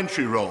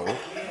parliamentary role,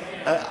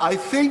 I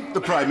think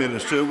the Prime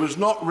Minister was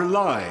not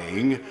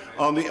relying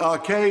on the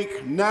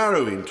archaic,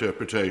 narrow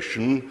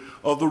interpretation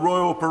of the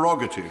royal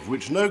prerogative,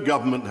 which no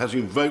government has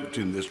invoked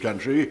in this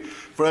country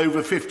for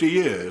over 50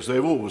 years.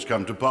 They've always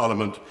come to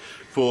Parliament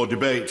for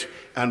debate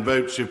and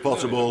votes, if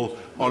possible,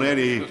 on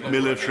any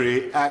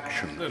military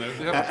action.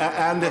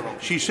 And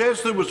she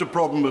says there was a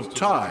problem of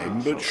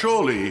time, but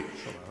surely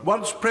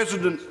once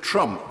President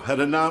Trump had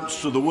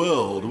announced to the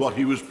world what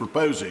he was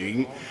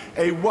proposing,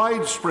 a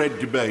widespread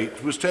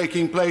debate was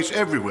taking place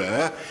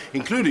everywhere,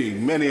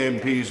 including many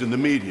MPs in the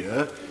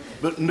media,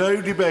 but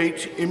no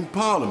debate in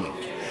Parliament.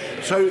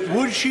 So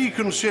would she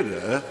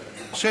consider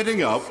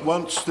setting up,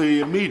 once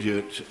the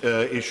immediate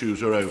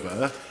issues are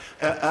over,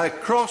 a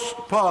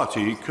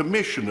cross-party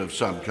commission of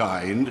some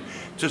kind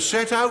to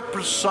set out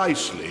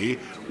precisely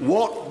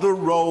what the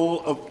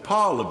role of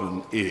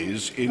Parliament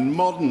is in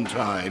modern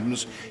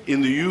times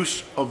in the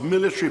use of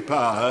military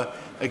power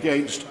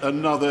against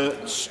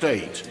another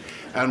state,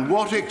 and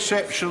what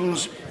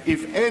exceptions,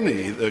 if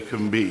any, there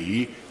can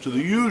be to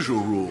the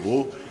usual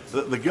rule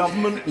that the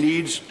government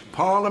needs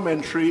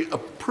parliamentary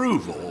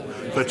approval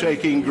for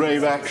taking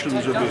grave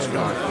actions of this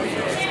kind?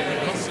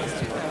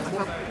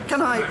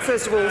 Can I,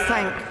 first of all,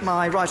 thank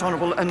my right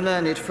honourable and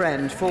learned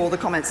friend for the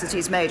comments that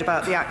he's made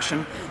about the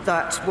action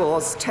that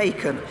was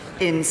taken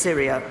in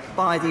Syria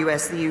by the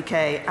US, the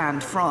UK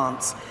and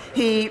France.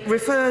 He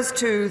refers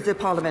to the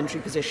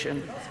parliamentary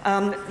position.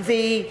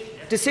 The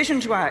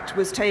decision to act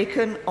was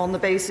taken on the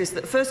basis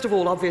that, first of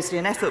all, obviously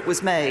an effort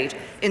was made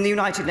in the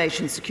United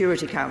Nations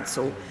Security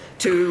Council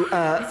to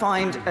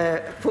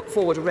put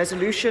forward a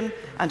resolution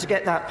and to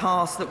get that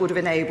passed that would have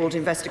enabled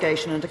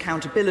investigation and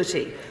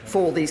accountability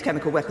for these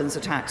chemical weapons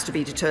attacks to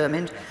be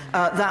determined.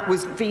 That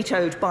was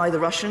vetoed by the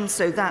Russians,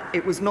 so that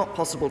it was not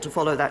possible to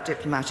follow that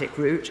diplomatic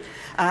route.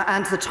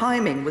 And the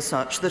timing was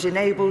such that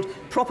enabled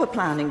proper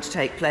planning to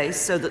take place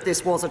so that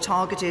this was a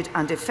targeted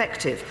and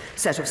effective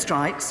set of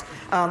strikes,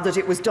 that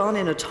it was done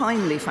in a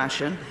timely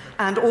fashion,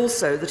 and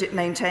also that it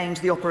maintained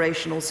the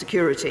operational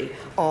security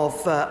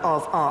of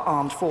our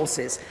armed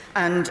forces.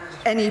 And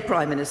any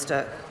Prime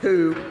Minister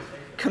who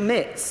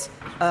commits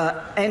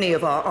any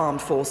of our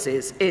armed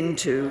forces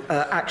into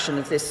action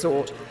of this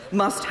sort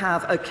must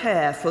have a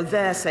care for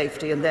their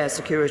safety and their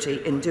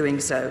security in doing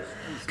so.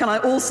 Can I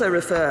also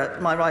refer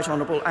my right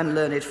honourable and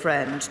learned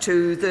friend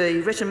to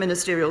the written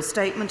ministerial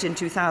statement in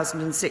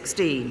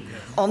 2016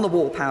 on the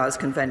War Powers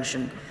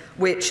Convention,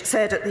 which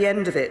said at the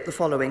end of it the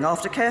following: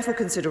 after careful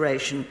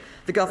consideration,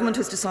 the Government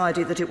has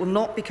decided that it will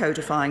not be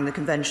codifying the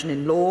Convention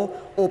in law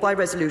or by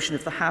resolution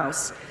of the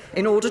House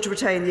in order to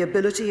retain the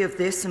ability of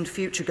this and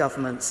future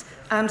governments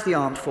and the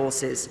armed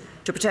forces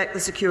to protect the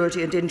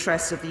security and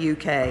interests of the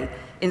UK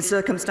in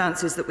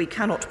circumstances that we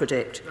cannot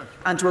predict,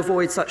 and to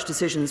avoid such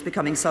decisions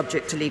becoming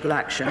subject to legal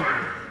action.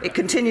 It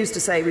continues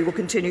to say we will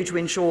continue to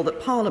ensure that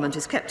Parliament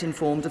is kept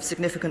informed of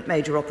significant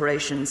major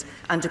operations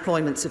and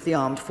deployments of the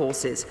armed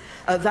forces.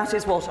 That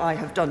is what I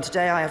have done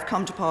today. I have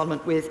come to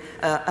Parliament with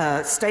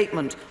a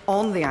statement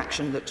on the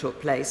action that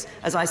took place.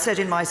 As I said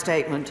in my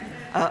statement,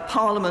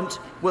 Parliament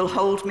will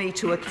hold me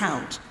to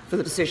account for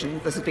the decision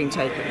that has been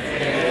taken.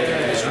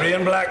 Mr.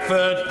 Ian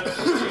Blackford.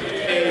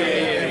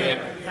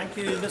 Thank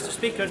you, Mr.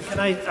 Speaker. Can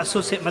I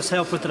associate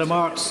myself with the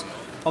remarks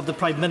of the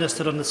Prime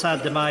Minister on the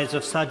sad demise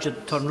of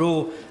Sergeant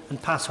Tunro and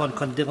pass on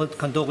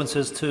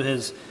condolences to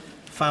his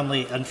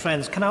family and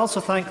friends? Can I also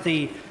thank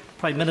the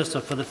Prime Minister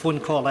for the phone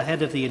call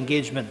ahead of the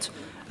engagement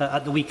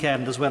at the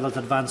weekend, as well as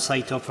advance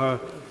sight of her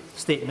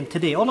statement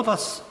today? All of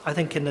us, I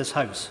think, in this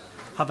House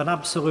have an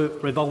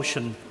absolute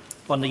revulsion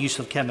on the use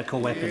of chemical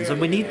weapons,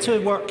 and we need to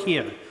work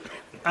here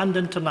and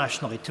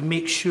internationally to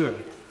make sure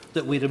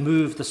that we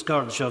remove the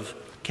scourge of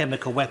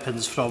chemical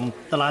weapons from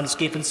the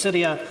landscape in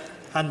Syria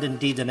and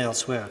indeed in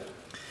elsewhere.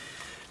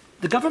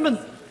 The Government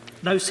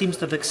now seems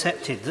to have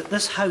accepted that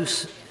this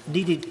House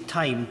needed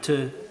time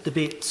to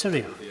debate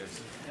Syria.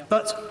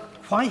 But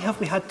why have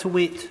we had to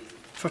wait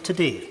for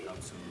today?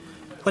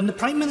 When the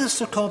Prime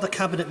Minister called a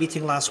Cabinet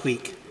meeting last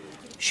week,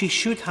 she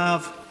should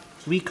have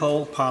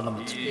recalled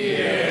Parliament.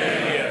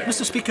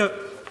 Mr. Speaker,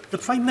 the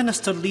Prime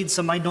Minister leads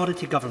a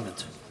minority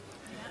government.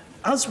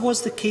 As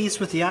was the case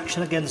with the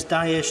action against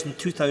Daesh in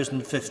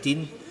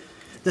 2015,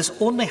 this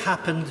only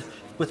happened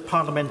with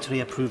parliamentary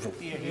approval.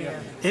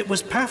 It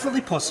was perfectly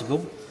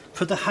possible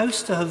for the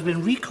House to have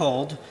been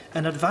recalled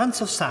in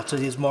advance of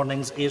Saturday's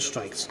morning's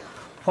airstrikes.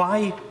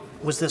 Why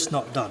was this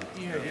not done?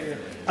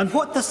 And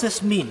what does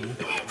this mean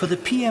for the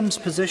PM's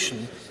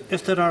position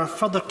if there are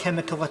further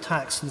chemical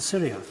attacks in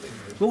Syria?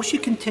 Will she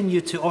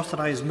continue to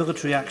authorise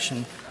military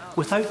action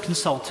without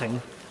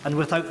consulting and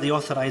without the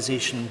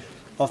authorisation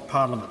of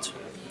Parliament?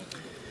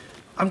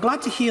 I'm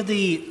glad to hear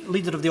the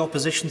Leader of the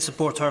Opposition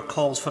support our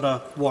calls for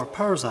a War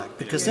Powers Act,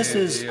 because this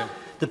is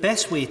the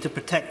best way to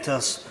protect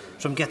us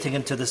from getting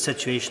into this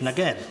situation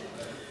again.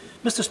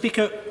 Mr.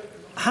 Speaker,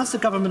 has the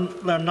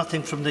Government learned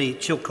nothing from the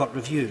Chilcot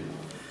Review?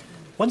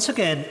 Once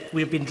again, we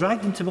have been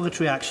dragged into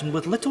military action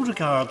with little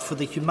regard for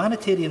the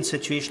humanitarian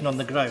situation on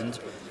the ground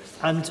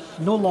and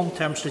no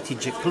long-term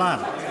strategic plan.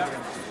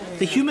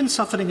 The human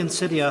suffering in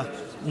Syria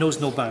knows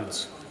no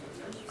bounds.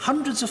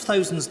 Hundreds of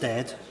thousands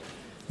dead,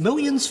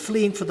 millions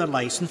fleeing for their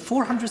lives, and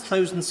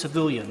 400,000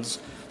 civilians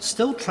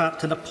still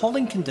trapped in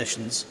appalling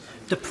conditions,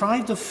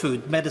 deprived of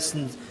food,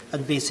 medicine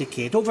and basic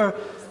aid. Over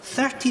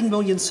 13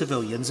 million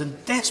civilians in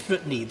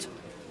desperate need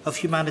of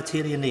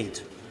humanitarian aid.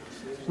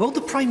 Will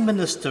the Prime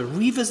Minister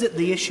revisit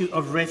the issue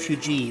of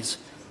refugees,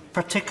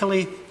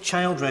 particularly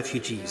child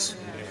refugees?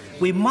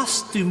 We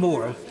must do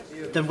more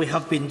than we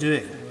have been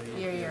doing.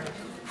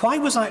 Why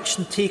was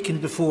action taken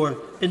before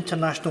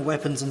international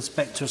weapons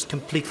inspectors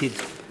completed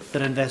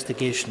their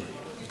investigation?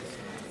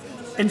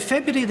 In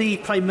February, the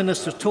Prime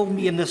Minister told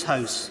me in this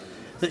House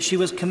that she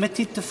was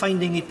committed to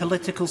finding a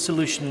political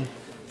solution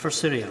for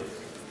Syria.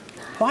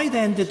 Why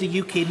then did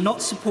the UK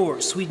not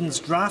support Sweden's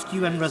draft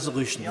UN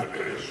resolution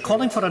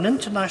calling for an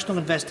international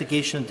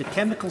investigation into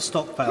chemical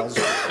stockpiles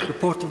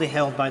reportedly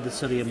held by the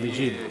Syrian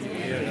regime?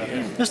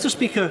 Mr.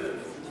 Speaker,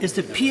 is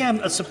the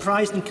PM as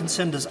surprised and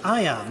concerned as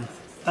I am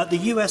at the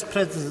US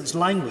President's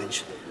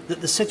language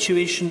that the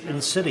situation in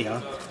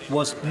Syria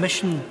was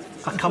mission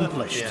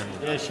accomplished?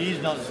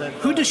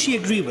 Who does she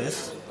agree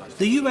with,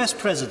 the US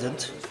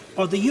President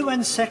or the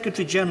UN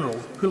Secretary-General,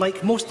 who,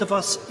 like most of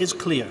us, is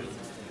clear?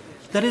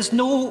 There is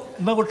no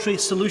military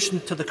solution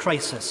to the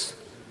crisis.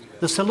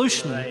 The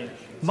solution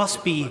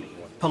must be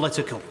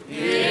political.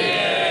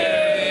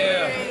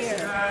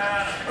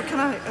 Can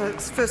I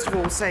first of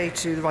all say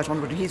to the Right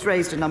Honourable, he's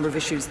raised a number of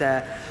issues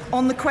there.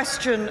 On the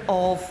question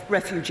of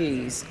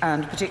refugees,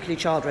 and particularly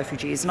child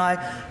refugees, and I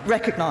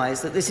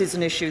recognise that this is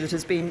an issue that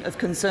has been of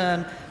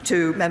concern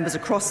to members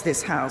across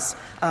this House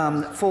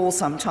for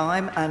some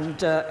time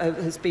and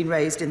has been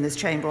raised in this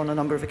chamber on a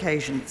number of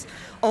occasions.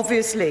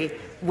 Obviously,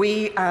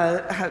 we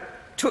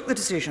took the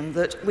decision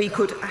that we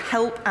could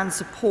help and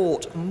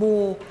support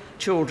more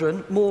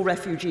children, more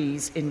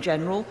refugees in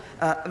general,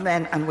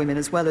 men and women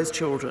as well as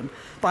children,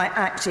 by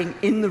acting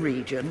in the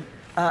region.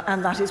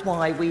 And that is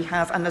why we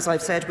have, and as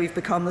I've said, we've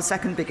become the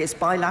second biggest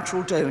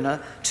bilateral donor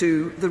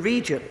to the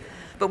region.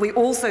 But we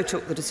also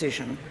took the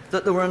decision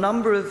that there were a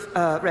number of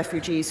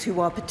refugees who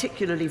are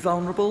particularly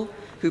vulnerable,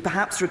 who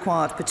perhaps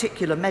required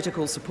particular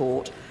medical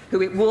support,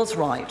 who it was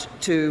right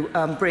to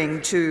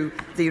bring to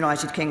the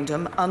United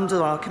Kingdom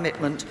under our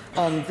commitment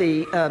on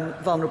the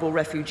Vulnerable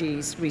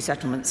Refugees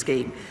Resettlement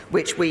Scheme,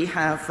 which we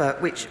have,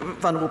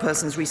 Vulnerable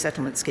Persons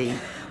Resettlement Scheme,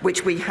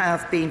 which we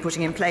have been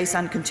putting in place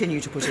and continue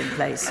to put in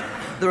place.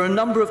 There are a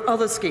number of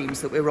other schemes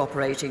that we're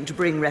operating to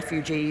bring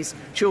refugees,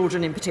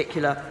 children in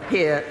particular,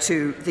 here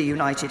to the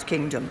United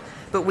Kingdom.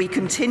 But we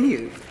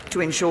continue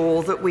to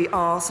ensure that we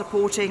are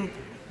supporting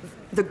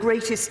the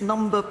greatest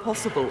number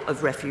possible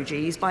of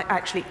refugees by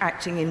actually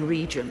acting in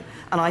region,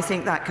 and I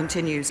think that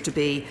continues to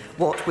be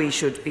what we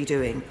should be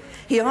doing.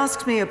 He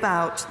asked me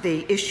about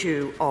the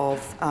issue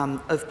of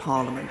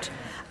Parliament,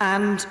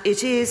 and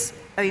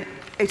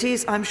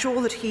I'm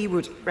sure that he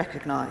would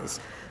recognise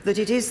that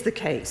it is the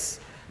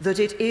case that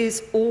it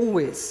is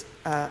always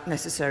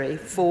necessary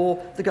for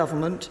the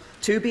government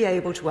to be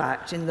able to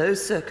act in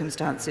those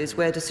circumstances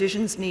where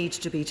decisions need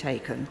to be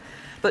taken,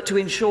 but to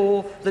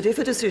ensure that if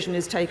a decision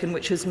is taken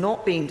which has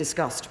not been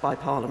discussed by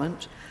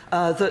Parliament,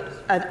 that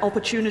an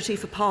opportunity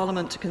for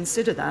Parliament to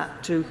consider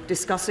that, to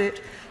discuss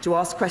it, to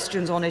ask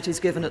questions on it is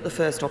given at the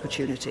first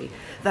opportunity.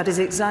 That is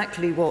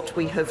exactly what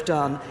we have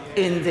done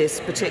in this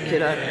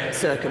particular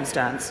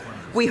circumstance.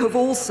 We have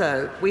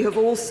also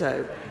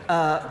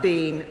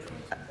been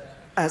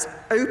as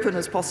open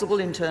as possible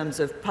in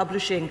terms of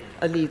publishing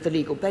the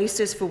legal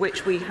basis for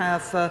which we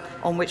have,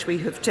 on which we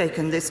have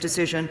taken this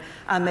decision,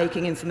 and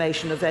making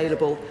information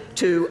available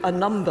to a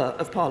number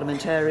of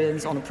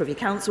parliamentarians on a Privy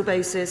Council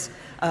basis,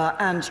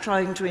 and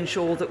trying to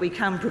ensure that we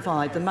can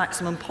provide the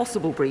maximum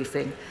possible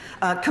briefing,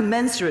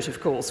 commensurate,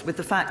 of course, with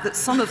the fact that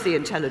some of the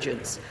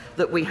intelligence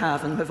that we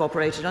have and have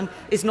operated on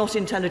is not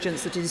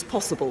intelligence that it is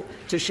possible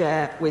to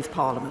share with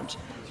Parliament.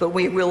 But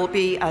we will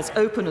be as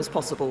open as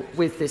possible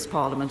with this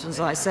Parliament. As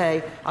I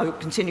say, I will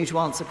continue to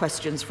answer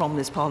questions from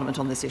this Parliament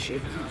on this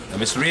issue.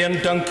 Mr.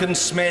 Ian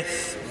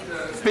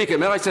Duncan-Smith. Speaker,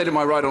 may I say to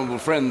my right honourable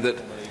friend that,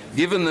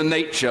 given the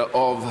nature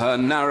of her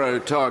narrow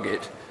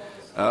target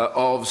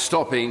of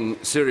stopping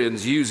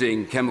Syrians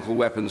using chemical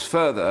weapons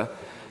further,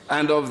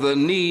 and of the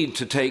need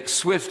to take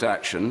swift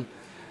action,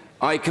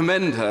 I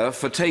commend her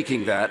for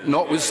taking that,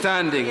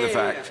 notwithstanding the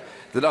fact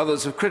that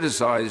others have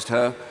criticised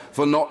her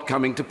for not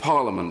coming to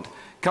Parliament.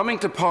 Coming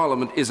to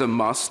Parliament is a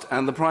must,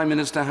 and the Prime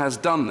Minister has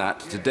done that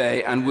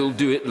today and will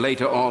do it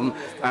later on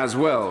as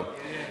well.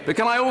 But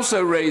can I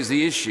also raise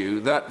the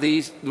issue that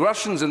the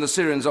Russians and the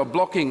Syrians are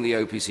blocking the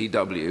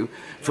OPCW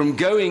from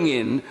going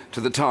in to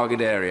the target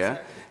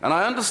area, and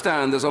I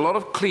understand there's a lot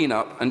of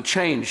clean-up and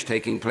change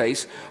taking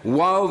place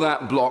while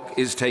that block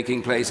is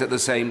taking place at the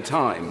same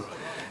time.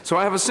 So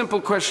I have a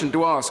simple question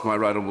to ask my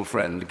right honourable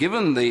friend.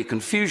 Given the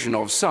confusion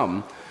of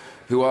some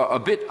who are a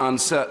bit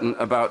uncertain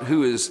about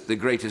who is the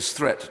greatest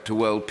threat to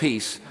world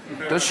peace,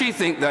 does she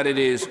think that it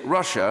is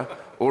Russia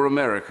or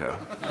America?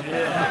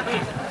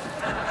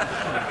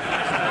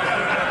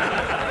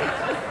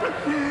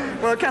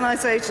 Well, can I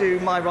say to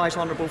my right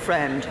honourable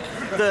friend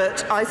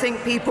that I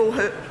think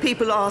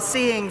people are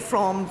seeing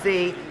from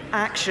the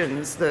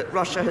actions that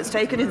Russia has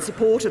taken in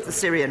support of the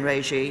Syrian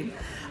regime,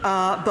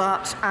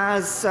 but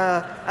as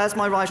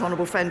my right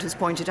honourable friend has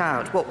pointed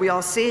out, what we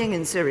are seeing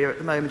in Syria at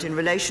the moment in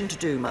relation to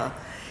Duma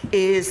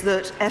is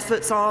that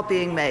efforts are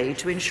being made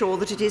to ensure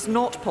that it is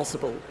not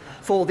possible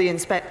for the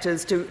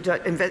inspectors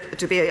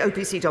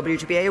OPCW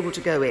to be able to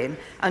go in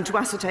and to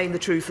ascertain the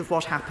truth of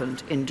what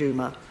happened in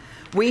Duma.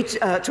 We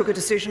took a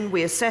decision,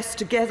 we assessed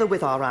together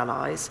with our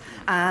allies,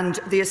 and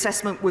the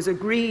assessment was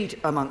agreed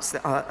amongst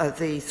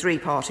the three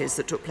parties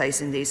that took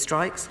place in these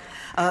strikes,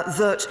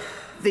 that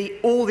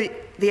all the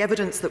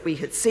evidence that we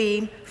had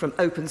seen from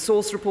open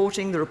source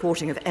reporting, the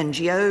reporting of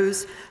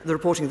NGOs, the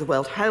reporting of the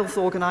World Health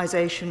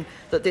Organization,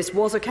 that this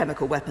was a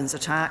chemical weapons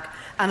attack,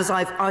 and as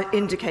I've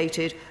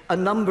indicated, a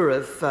number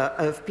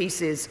of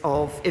pieces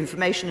of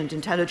information and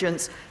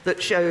intelligence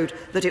that showed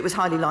that it was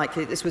highly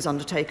likely this was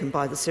undertaken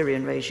by the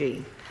Syrian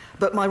regime.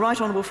 But my right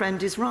honourable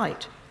friend is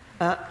right.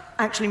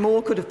 Actually,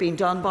 more could have been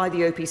done by the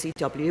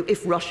OPCW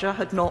if Russia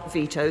had not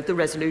vetoed the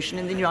resolution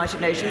in the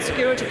United Nations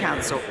Security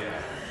Council.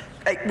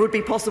 It would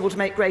be possible to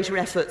make greater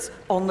efforts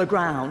on the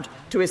ground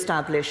to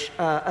establish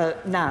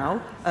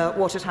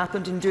what had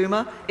happened in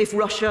Duma if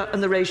Russia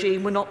and the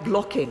regime were not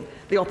blocking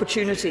the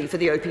opportunity for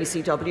the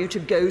OPCW to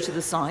go to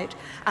the site,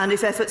 and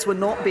if efforts were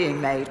not being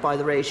made by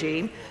the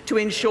regime to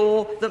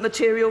ensure that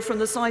material from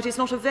the site is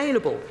not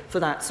available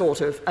for that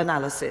sort of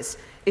analysis.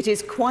 It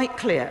is quite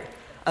clear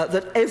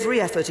that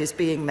every effort is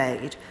being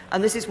made,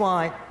 and this is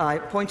why I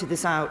pointed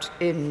this out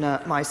in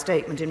my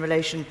statement in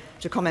relation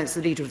to comments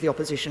the Leader of the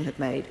Opposition had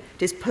made.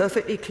 It is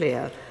perfectly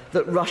clear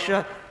that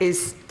Russia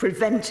is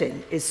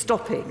preventing, is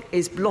stopping,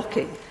 is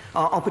blocking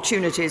our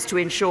opportunities to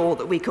ensure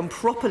that we can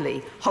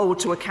properly hold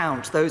to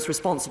account those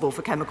responsible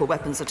for chemical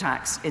weapons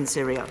attacks in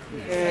Syria.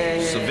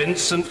 Sir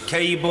Vincent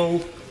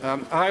Cable.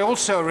 I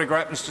also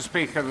regret, Mr.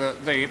 Speaker,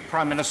 that the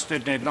Prime Minister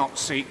did not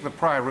seek the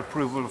prior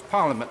approval of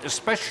Parliament,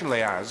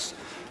 especially as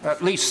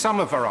at least some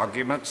of her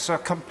arguments are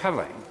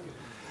compelling.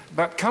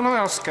 But can I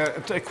ask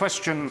a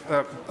question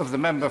of the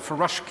member for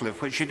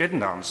Rushcliffe, which he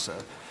didn't answer,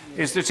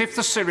 is that if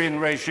the Syrian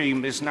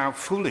regime is now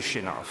foolish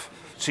enough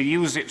to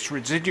use its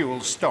residual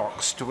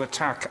stocks to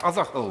attack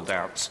other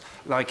holdouts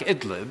like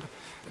Idlib,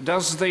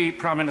 does the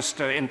Prime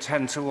Minister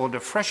intend to order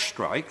fresh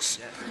strikes,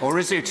 or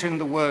is it, in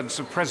the words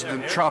of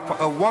President Trump,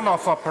 a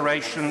one-off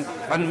operation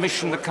and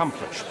mission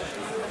accomplished?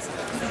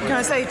 Can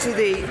I say to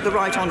the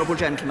right honourable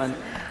gentleman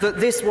that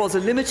this was a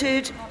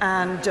limited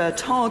and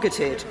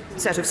targeted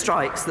set of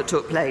strikes that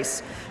took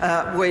place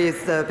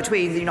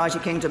between the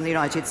United Kingdom, the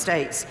United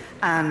States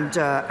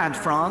and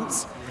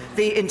France.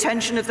 The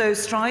intention of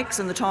those strikes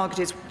and the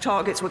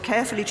targets were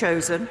carefully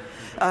chosen.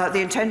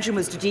 The intention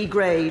was to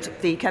degrade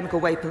the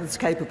chemical weapons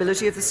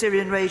capability of the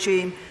Syrian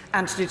regime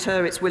and to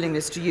deter its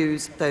willingness to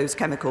use those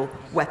chemical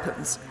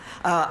weapons.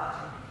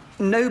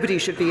 Nobody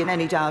should be in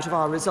any doubt of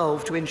our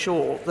resolve to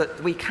ensure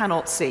that we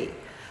cannot see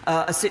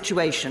a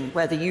situation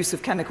where the use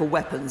of chemical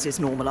weapons is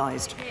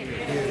normalised.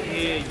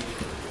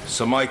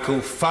 Sir Michael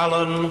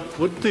Fallon.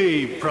 Would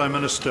the Prime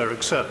Minister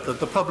accept that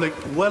the public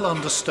well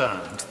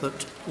understand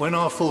that when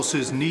our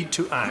forces need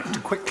to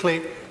act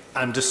quickly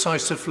and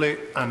decisively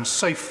and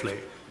safely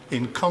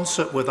in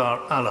concert with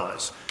our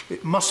allies,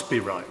 it must be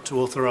right to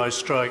authorise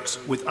strikes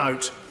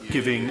without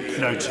giving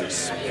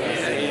notice?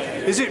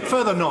 Is it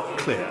further not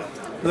clear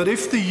that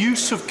if the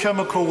use of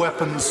chemical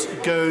weapons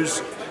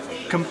goes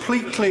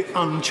completely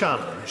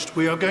unchallenged,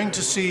 we are going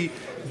to see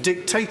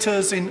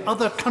dictators in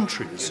other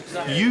countries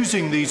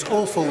using these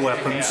awful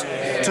weapons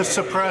to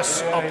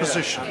suppress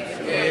opposition?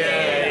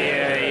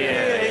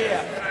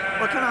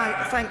 Well, can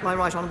I thank my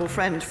right honourable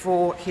friend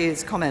for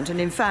his comment? And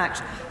in fact,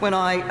 when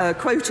I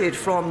quoted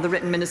from the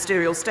written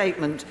ministerial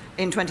statement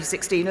in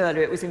 2016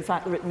 earlier, it was in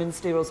fact the written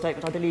ministerial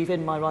statement, I believe,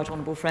 in my right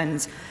honourable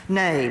friend's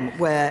name,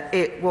 where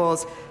it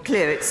was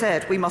clear. It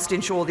said, we must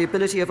ensure the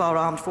ability of our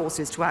armed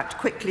forces to act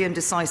quickly and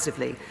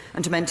decisively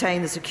and to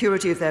maintain the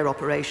security of their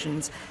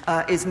operations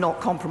is not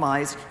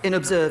compromised in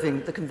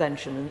observing the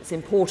Convention. And it's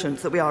important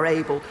that we are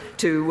able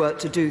to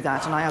do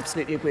that, and I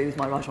absolutely agree with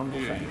my right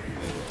honourable friend.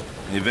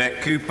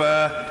 Yvette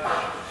Cooper.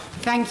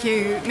 Thank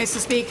you, Mr.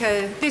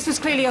 Speaker. This was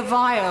clearly a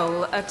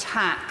vile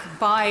attack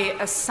by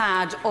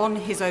Assad on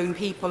his own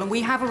people, and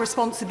we have a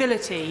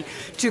responsibility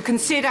to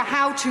consider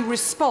how to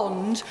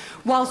respond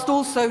whilst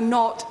also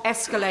not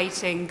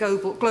escalating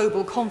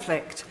global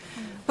conflict.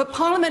 But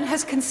Parliament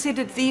has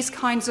considered these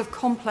kinds of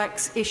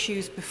complex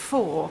issues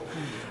before.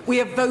 We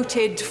have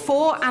voted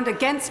for and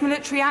against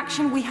military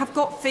action. We have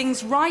got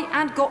things right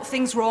and got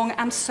things wrong,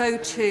 and so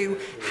too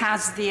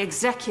has the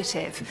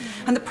executive.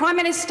 And the Prime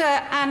Minister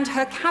and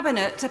her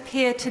cabinet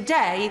appear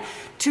today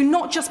to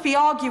not just be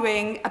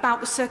arguing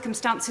about the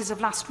circumstances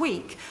of last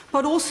week,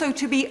 but also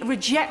to be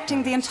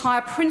rejecting the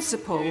entire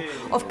principle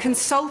of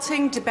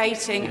consulting,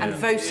 debating and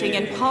voting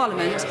in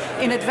Parliament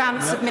in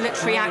advance of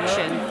military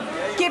action.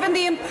 Given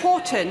the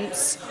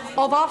importance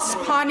of us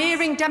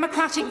pioneering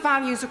democratic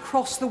values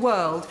across the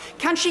world,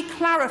 can she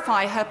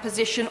clarify her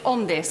position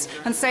on this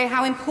and say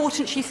how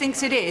important she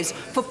thinks it is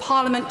for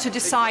Parliament to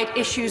decide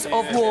issues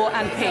of war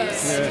and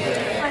peace?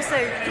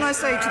 Can I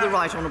say to the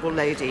right honourable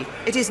lady,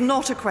 it is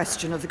not a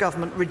question of the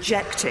government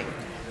rejecting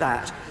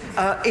that.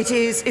 It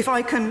is, if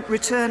I can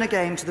return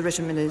again to the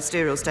written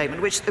ministerial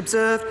statement, which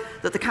observed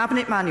that the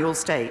Cabinet Manual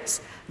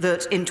states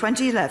that in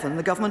 2011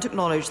 the government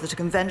acknowledged that a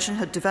convention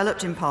had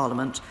developed in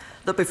Parliament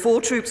that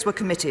before troops were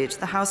committed,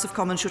 the House of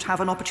Commons should have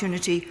an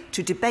opportunity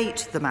to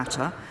debate the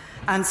matter,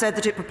 and said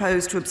that it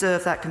proposed to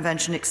observe that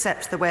convention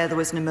except where there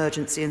was an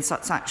emergency and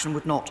such action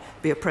would not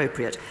be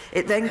appropriate.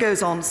 It then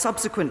goes on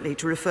subsequently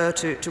to refer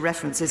to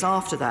references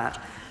after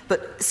that,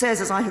 but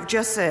says, as I have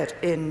just said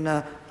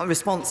in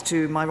response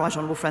to my right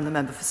honourable friend, the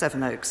member for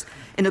Sevenoaks,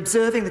 in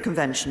observing the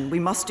convention, we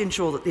must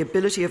ensure that the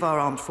ability of our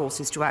armed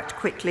forces to act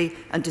quickly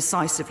and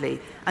decisively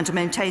and to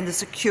maintain the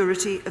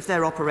security of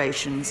their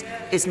operations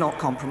is not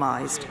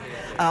compromised.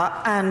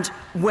 And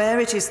where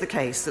it is the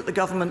case that the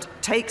government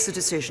takes a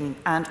decision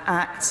and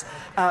acts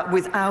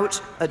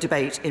without a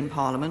debate in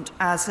Parliament,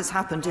 as has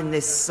happened in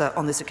this,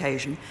 on this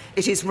occasion,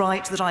 it is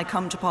right that I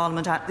come to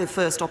Parliament at the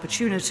first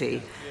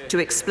opportunity to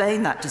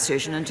explain that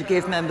decision and to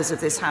give members of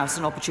this House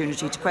an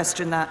opportunity to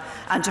question that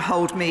and to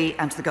hold me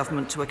and the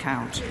government to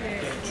account.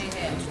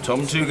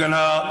 Tom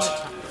Tugendhat.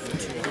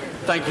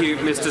 Thank you,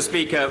 Mr.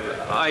 Speaker.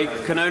 I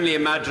can only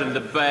imagine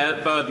the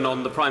burden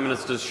on the Prime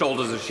Minister's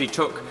shoulders as she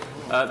took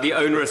the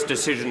onerous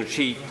decision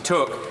she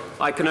took.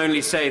 I can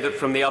only say that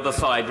from the other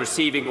side,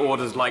 receiving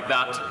orders like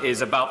that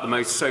is about the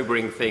most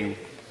sobering thing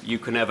you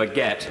can ever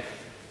get.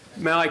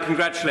 May I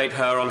congratulate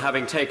her on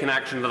having taken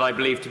action that I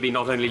believe to be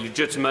not only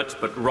legitimate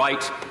but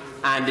right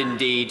and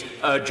indeed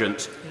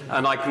urgent.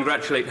 And I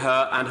congratulate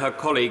her and her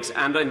colleagues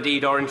and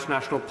indeed our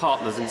international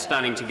partners in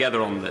standing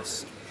together on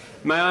this.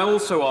 May I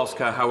also ask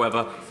her,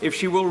 however, if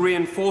she will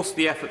reinforce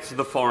the efforts of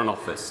the Foreign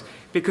Office,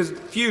 because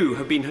few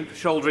have been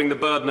shouldering the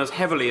burden as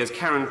heavily as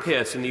Karen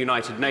Pierce in the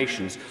United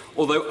Nations,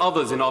 although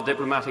others in our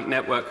diplomatic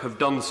network have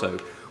done so.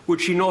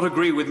 Would she not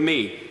agree with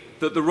me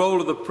that the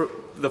role of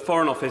the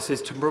Foreign Office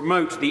is to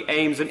promote the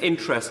aims and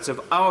interests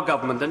of our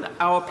government and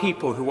our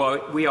people who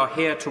we are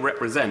here to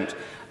represent,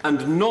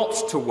 and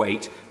not to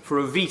wait for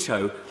a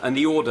veto and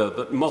the order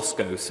that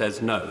Moscow says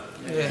no?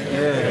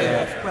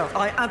 Well,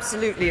 I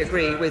absolutely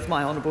agree with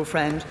my honourable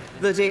friend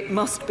that it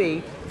must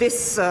be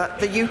this,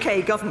 the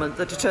UK government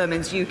that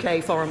determines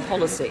UK foreign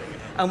policy,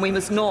 and we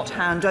must not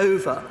hand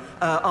over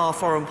our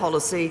foreign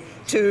policy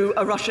to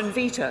a Russian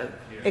veto.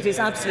 It is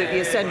absolutely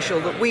essential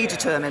that we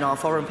determine our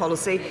foreign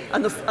policy,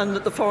 and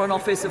that the Foreign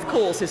Office, of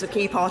course, is a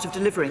key part of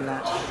delivering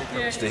that.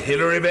 Mr.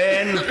 Hilary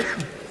Benn.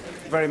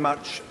 Very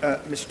much,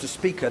 Mr.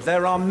 Speaker.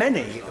 There are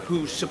many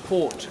who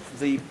support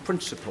the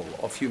principle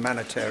of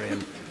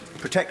humanitarian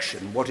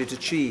protection, what it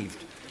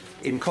achieved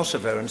in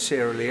Kosovo and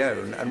Sierra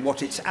Leone, and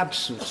what its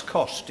absence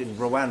cost in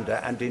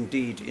Rwanda and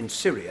indeed in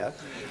Syria.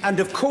 And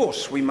of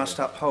course, we must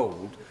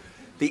uphold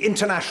the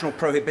international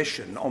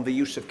prohibition on the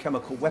use of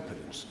chemical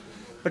weapons.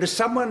 But as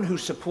someone who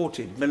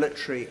supported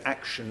military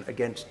action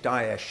against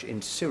Daesh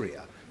in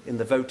Syria in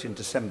the vote in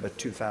December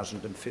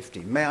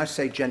 2015, may I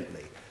say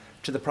gently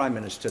to the Prime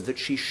Minister that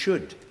she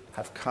should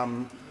have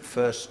come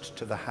first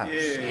to the House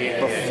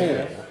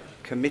before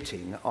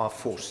committing our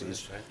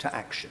forces to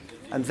action.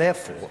 And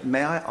therefore,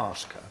 may I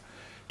ask her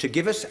to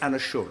give us an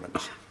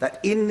assurance that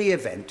in the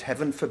event,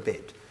 heaven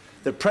forbid,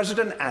 that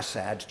President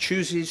Assad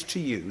chooses to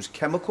use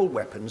chemical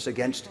weapons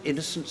against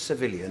innocent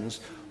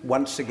civilians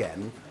once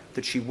again,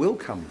 that she will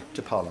come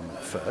to Parliament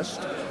first,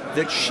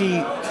 that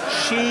she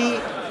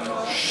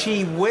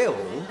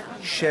will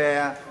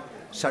share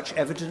such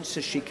evidence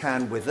as she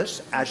can with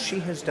us, as she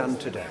has done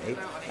today,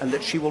 and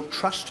that she will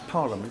trust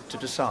Parliament to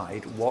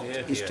decide what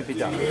is to be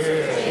done.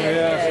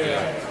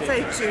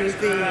 Say to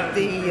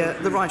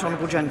the right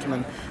honourable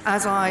gentleman,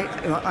 as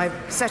I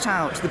set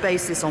out the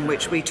basis on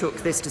which we took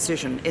this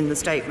decision in the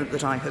statement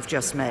that I have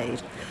just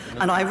made,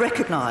 and I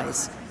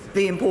recognise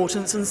the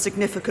importance and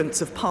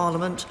significance of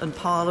Parliament and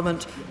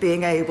Parliament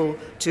being able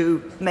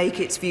to make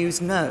its views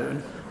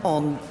known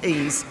on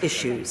these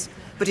issues.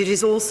 But it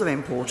is also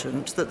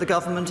important that the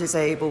government is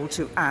able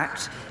to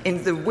act.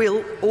 There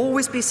will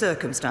always be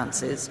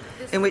circumstances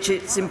in which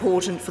it's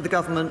important for the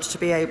government to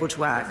be able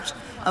to act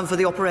and for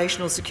the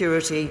operational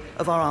security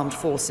of our armed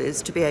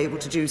forces to be able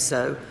to do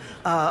so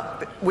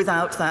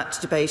without that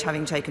debate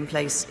having taken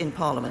place in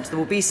Parliament. There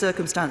will be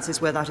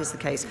circumstances where that is the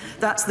case.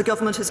 The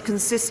government has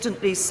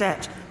consistently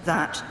set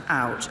that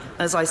out.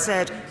 As I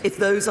said, if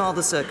those are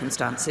the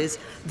circumstances,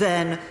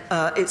 then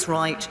it's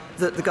right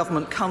that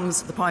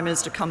the Prime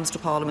Minister comes to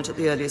Parliament at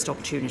the earliest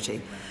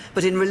opportunity.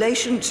 But in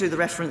relation to the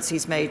reference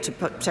he's made to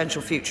potential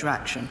future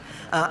action,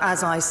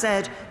 as I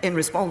said in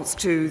response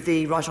to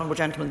the right honourable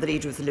gentleman, the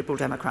leader of the Liberal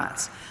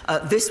Democrats,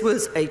 this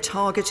was a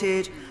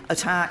targeted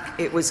attack.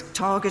 It was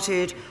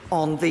targeted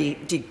on the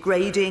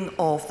degrading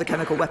of the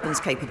chemical weapons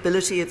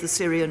capability of the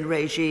Syrian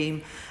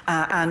regime,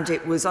 and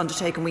it was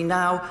undertaken. We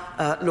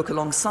now look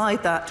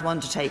alongside that to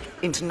undertake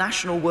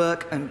international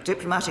work and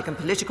diplomatic and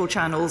political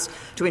channels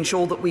to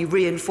ensure that we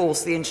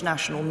reinforce the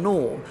international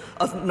norm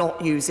of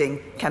not using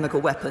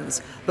chemical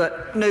weapons.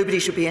 But nobody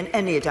should be in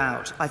any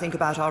doubt, I think,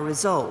 about our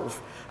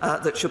resolve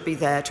that should be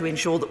there to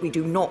ensure that we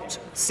do not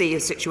see a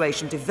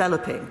situation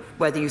developing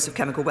where the use of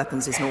chemical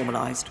weapons is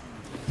normalised.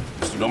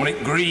 Mr.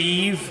 Dominic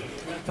Grieve.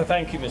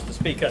 Thank you, Mr.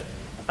 Speaker.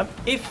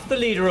 If the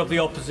Leader of the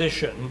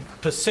Opposition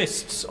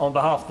persists on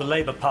behalf of the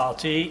Labour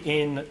Party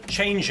in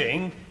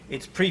changing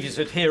its previous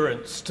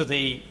adherence to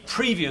the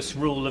previous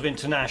rule of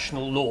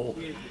international law,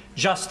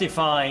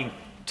 justifying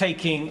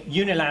taking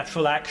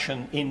unilateral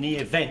action in the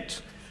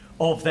event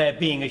of there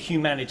being a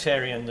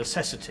humanitarian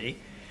necessity,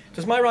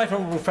 does my right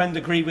honourable friend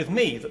agree with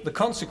me that the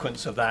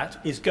consequence of that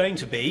is going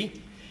to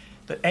be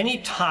that any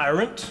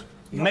tyrant,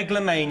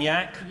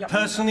 megalomaniac,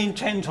 person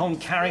intent on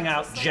carrying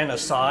out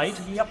genocide,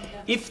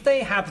 if they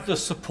have the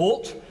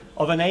support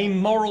of an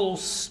amoral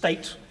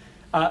state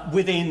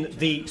within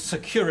the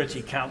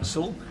Security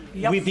Council,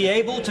 we'd be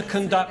able to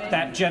conduct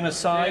that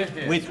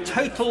genocide with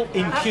total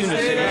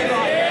impunity.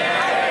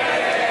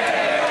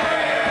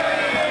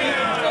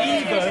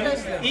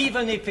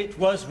 Even if it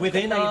was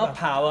within our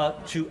power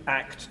to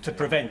act to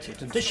prevent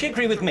it. And does she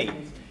agree with me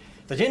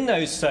that in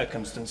those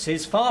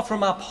circumstances, far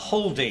from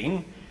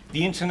upholding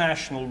the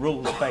international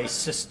rules-based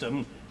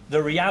system,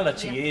 the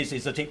reality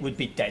is that it would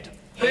be dead?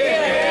 Can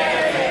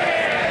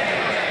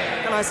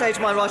I say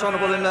to my right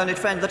honourable and learned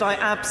friend that I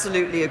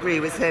absolutely agree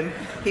with him.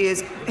 He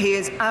is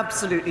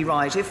absolutely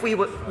right. If we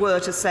were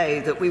to say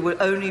that we were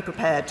only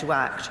prepared to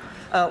act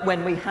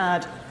when we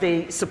had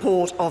the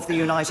support of the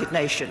United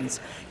Nations,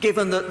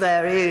 given that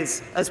there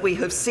is, as we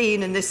have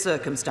seen in this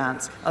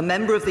circumstance, a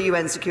member of the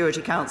UN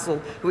Security Council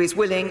who is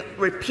willing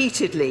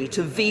repeatedly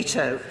to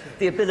veto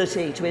the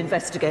ability to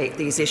investigate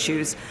these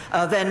issues,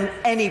 then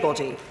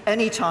anybody,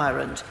 any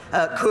tyrant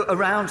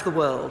around the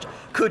world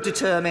could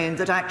determine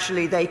that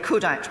actually they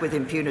could act with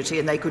impunity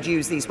and they could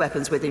use these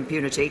weapons with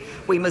impunity.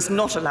 We must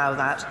not allow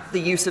that. The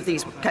use of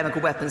these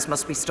chemical weapons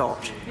must be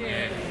stopped.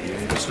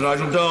 Mr.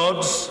 Nigel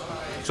Dodds.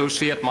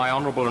 Associate my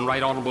honourable and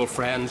right honourable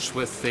friends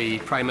with the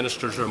Prime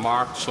Minister's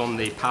remarks on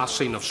the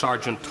passing of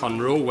Sergeant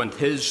Tunro, and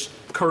his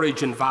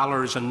courage and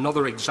valour is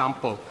another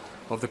example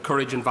of the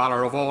courage and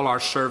valour of all our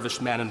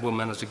servicemen and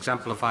women as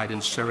exemplified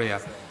in Syria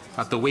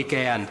at the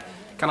weekend.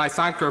 Can I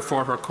thank her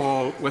for her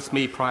call with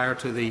me prior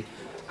to the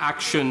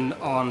action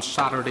on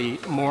Saturday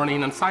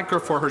morning, and thank her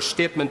for her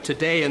statement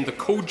today, and the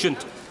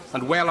cogent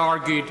and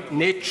well-argued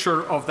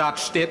nature of that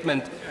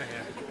statement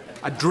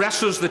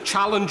addresses the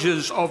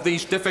challenges of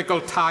these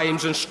difficult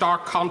times in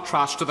stark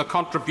contrast to the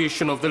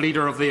contribution of the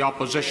Leader of the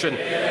Opposition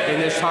in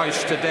this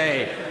House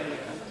today.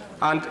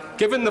 And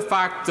given the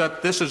fact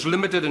that this is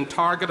limited and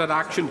targeted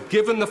action,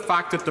 given the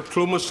fact that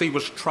diplomacy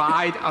was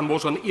tried and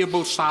was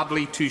unable,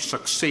 sadly, to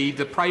succeed,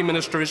 the Prime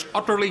Minister is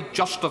utterly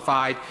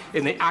justified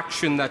in the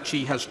action that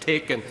she has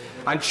taken.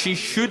 And she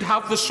should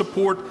have the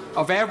support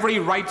of every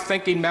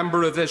right-thinking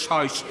member of this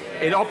House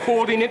in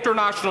upholding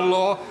international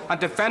law and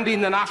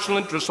defending the national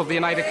interests of the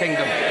United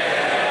Kingdom.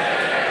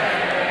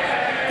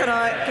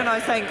 Can I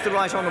thank the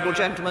right honourable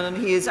gentleman, and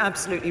he is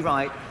absolutely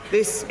right.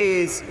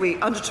 We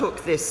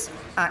undertook this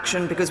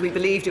action because we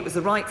believed it was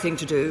the right thing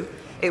to do.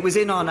 It was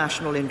in our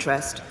national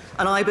interest,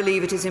 and I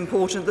believe it is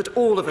important that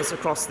all of us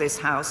across this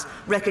House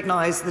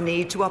recognise the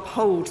need to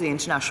uphold the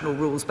international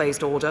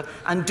rules-based order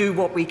and do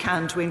what we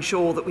can to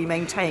ensure that we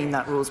maintain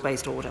that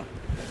rules-based order.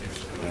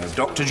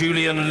 Dr.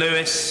 Julian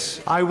Lewis.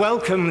 I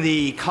welcome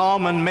the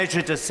calm and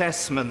measured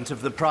assessment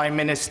of the Prime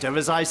Minister,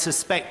 as I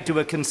suspect do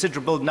a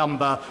considerable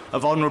number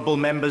of honourable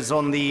members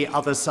on the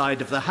other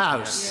side of the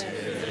House.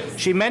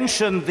 She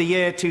mentioned the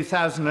year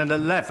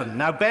 2011.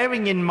 Now,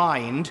 bearing in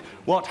mind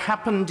what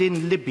happened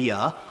in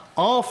Libya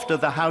after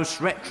the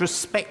House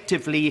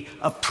retrospectively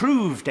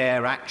approved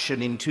air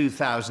action in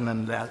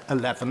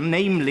 2011,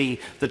 namely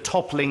the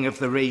toppling of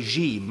the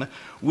regime,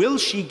 will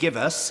she give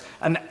us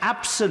an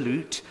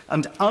absolute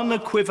and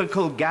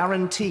unequivocal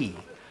guarantee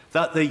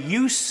that the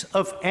use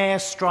of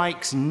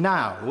airstrikes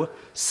now,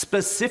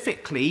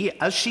 specifically,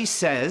 as she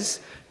says,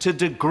 to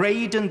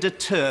degrade and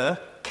deter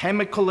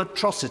chemical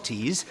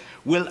atrocities,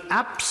 will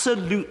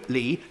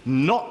absolutely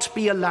not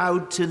be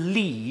allowed to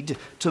lead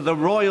to the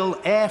Royal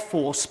Air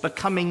Force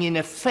becoming, in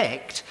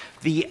effect,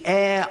 the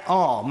air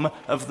arm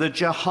of the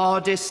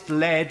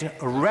jihadist-led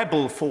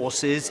rebel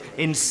forces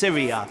in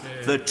Syria?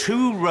 The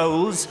two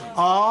roles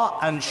are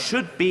and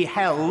should be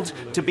held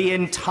to be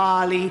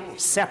entirely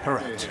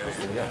separate.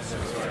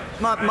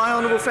 My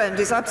honourable friend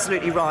is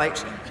absolutely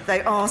right.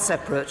 They are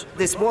separate.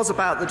 This was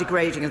about the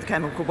degrading of the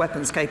chemical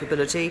weapons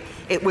capability.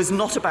 It was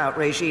not about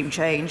regime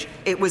change.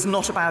 It was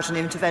not about an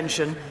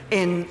intervention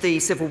in the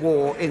civil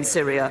war in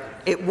Syria.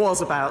 It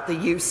was about the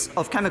use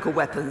of chemical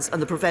weapons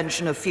and the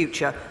prevention of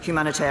future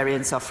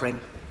humanitarian suffering.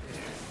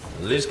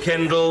 Liz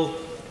Kendall.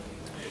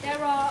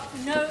 There are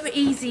no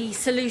easy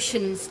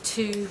solutions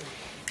to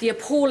the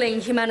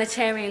appalling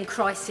humanitarian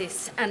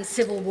crisis and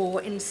civil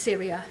war in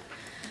Syria.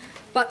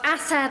 But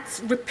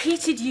Assad's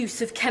repeated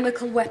use of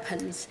chemical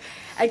weapons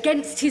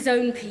against his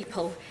own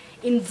people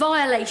in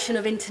violation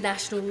of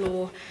international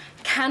law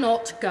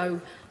cannot go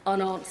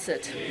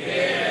unanswered.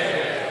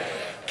 Yeah.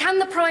 Can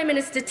the Prime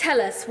Minister tell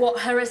us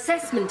what her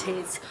assessment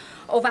is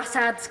of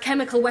Assad's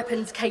chemical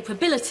weapons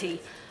capability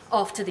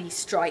after these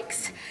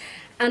strikes,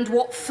 and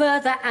what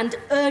further and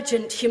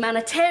urgent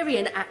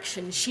humanitarian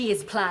action she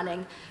is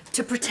planning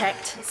to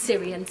protect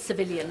Syrian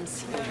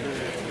civilians?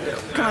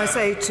 Can I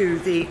say to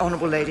the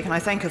honourable lady, can I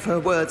thank her for her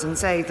words and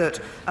say that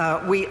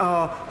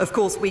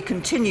we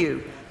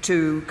continue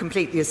to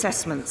complete the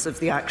assessments of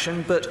the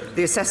action, but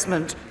the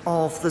assessment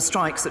of the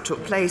strikes that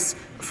took place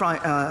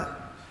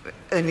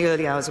in the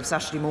early hours of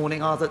Saturday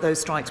morning are that those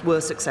strikes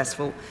were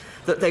successful.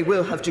 that they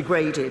will have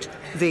degraded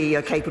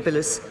the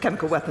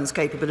chemical weapons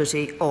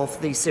capability of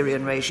the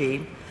Syrian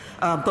regime.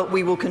 But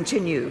we will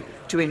continue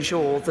to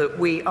ensure that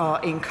we are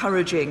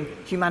encouraging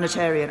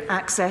humanitarian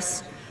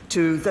access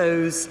to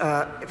those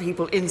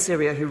people in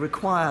Syria who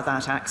require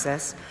that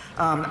access.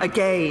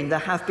 Again, there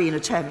have been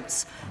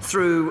attempts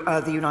through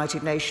the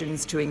United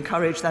Nations to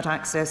encourage that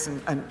access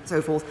and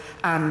so forth,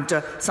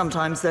 and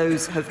sometimes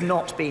those have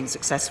not been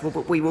successful,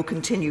 but we will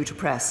continue to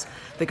press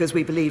because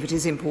we believe it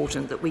is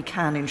important that we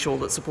can ensure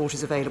that support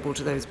is available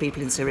to those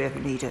people in Syria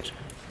who need it.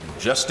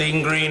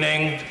 Justine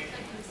Greening.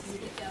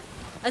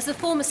 As the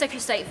former Secretary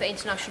of State for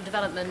International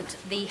Development,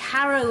 the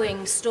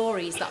harrowing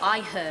stories that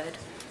I heard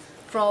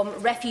from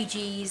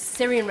refugees,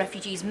 Syrian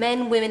refugees,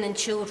 men, women and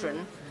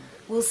children,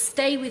 will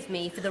stay with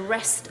me for the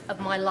rest of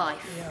my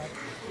life.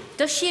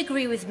 Does she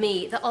agree with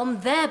me that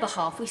on their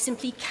behalf we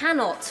simply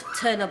cannot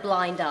turn a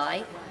blind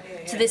eye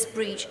to this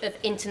breach of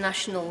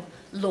international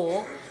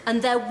law,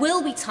 and there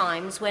will be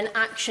times when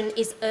action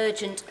is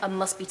urgent and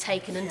must be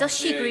taken? And does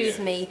she agree with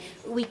me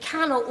we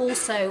cannot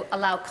also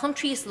allow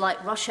countries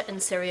like Russia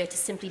and Syria to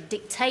simply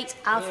dictate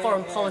our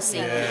foreign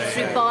policy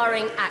through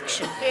barring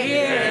action?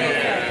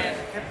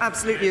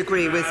 Absolutely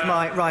agree with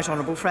my right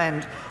honourable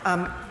friend.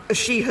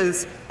 She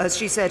has, as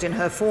she said in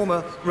her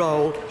former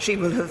role, she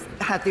will have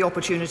had the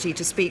opportunity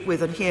to speak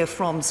with and hear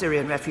from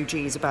Syrian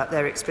refugees about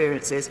their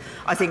experiences.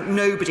 I think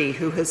nobody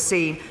who has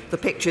seen the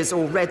pictures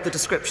or read the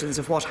descriptions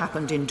of what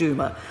happened in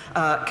Douma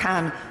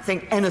can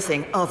think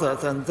anything other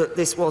than that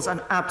this was an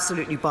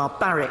absolutely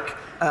barbaric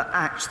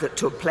act that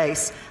took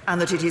place,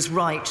 and that it is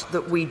right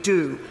that we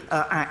do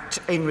act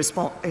in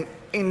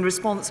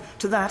response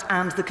to that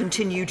and the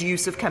continued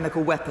use of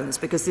chemical weapons,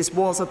 because this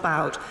was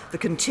about the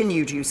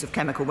continued use of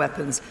chemical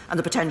weapons and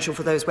the potential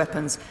for those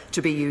weapons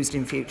to be used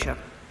in future.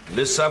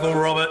 Liz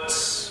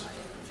Saville-Roberts.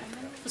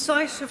 The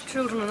sight of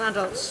children and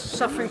adults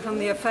suffering from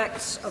the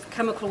effects of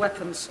chemical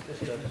weapons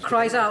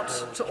cries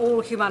out to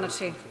all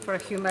humanity for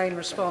a humane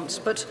response.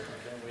 But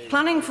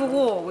planning for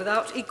war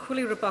without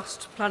equally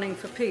robust planning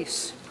for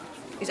peace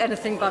is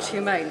anything but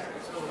humane.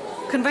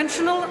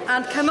 Conventional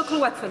and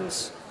chemical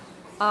weapons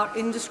are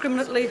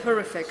indiscriminately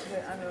horrific.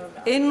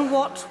 In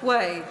what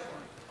way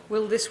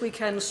will this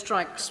weekend's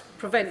strikes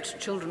prevent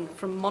children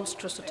from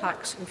monstrous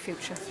attacks in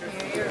future?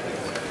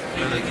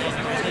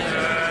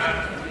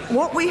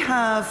 What we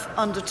have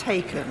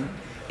undertaken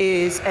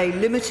is a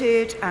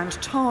limited and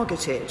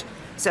targeted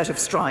set of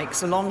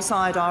strikes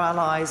alongside our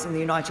allies in the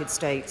United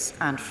States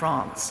and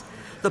France.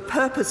 The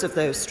purpose of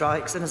those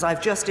strikes, and as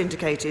I've just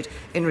indicated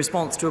in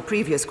response to a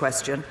previous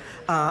question,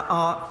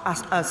 our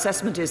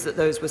assessment is that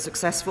those were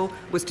successful,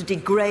 was to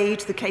degrade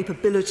the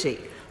capability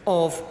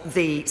of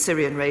the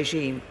Syrian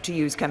regime to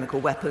use chemical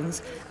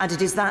weapons, and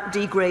it is that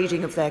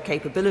degrading of their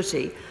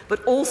capability,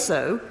 but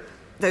also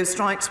those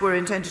strikes were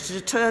intended to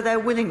deter their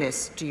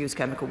willingness to use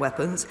chemical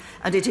weapons,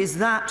 and it is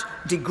that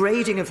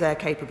degrading of their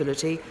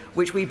capability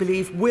which we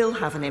believe will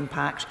have an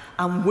impact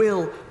and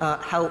will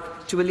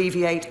help to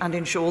alleviate and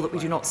ensure that we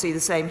do not see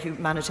the same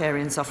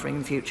humanitarian suffering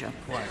in future.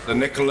 Sir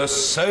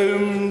Nicholas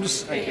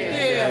Soames.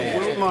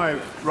 Well, my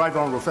right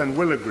honourable friend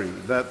will agree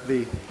that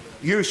the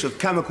use of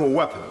chemical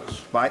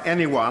weapons by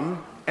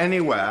anyone,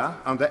 anywhere,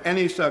 under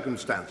any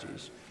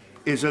circumstances,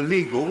 is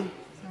illegal,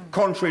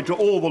 contrary to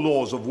all the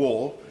laws of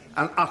war,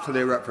 and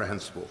utterly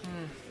reprehensible.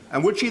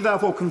 And would she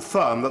therefore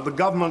confirm that the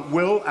government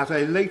will, at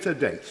a later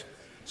date,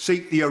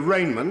 seek the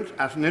arraignment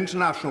at an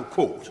international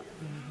court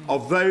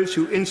of those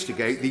who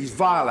instigate these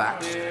vile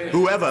acts,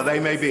 whoever they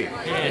may be?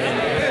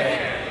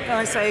 Can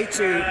I say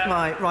to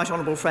my right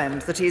honourable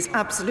friend that he is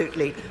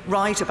absolutely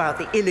right about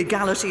the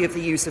illegality of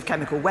the use of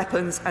chemical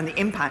weapons and the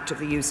impact of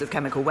the use of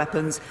chemical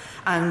weapons,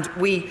 and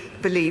we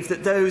believe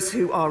that those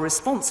who are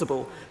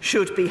responsible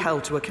should be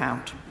held to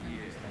account.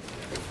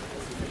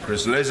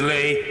 Chris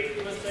Leslie.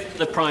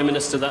 The Prime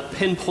Minister that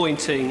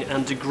pinpointing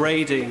and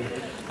degrading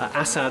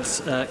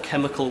Assad's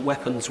chemical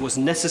weapons was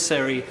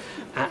necessary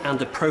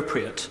and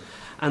appropriate,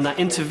 and that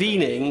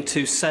intervening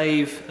to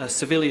save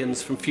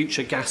civilians from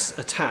future gas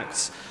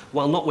attacks,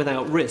 while not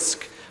without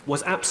risk,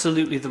 was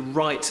absolutely the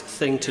right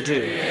thing to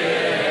do.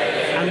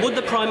 And would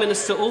the Prime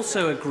Minister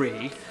also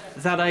agree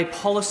that a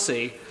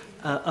policy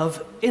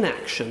of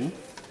inaction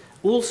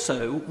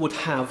also would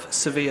have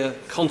severe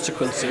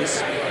consequences,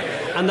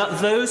 and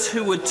that those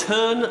who would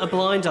turn a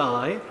blind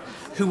eye,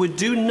 who would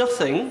do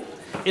nothing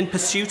in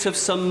pursuit of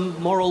some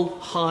moral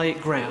high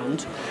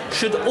ground,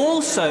 should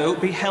also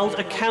be held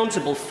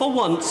accountable for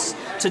once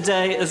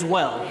today as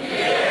well?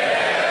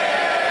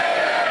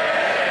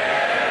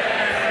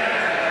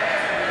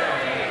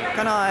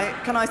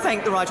 Can I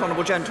thank the right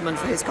honourable gentleman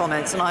for his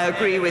comments, and I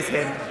agree with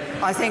him.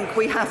 I think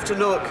we have to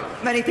look,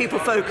 many people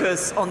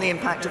focus on the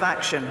impact of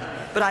action,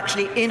 but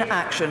actually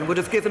inaction would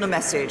have given a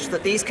message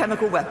that these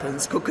chemical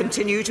weapons could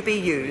continue to be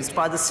used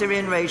by the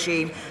Syrian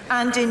regime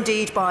and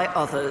indeed by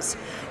others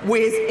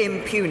with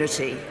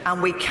impunity,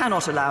 and we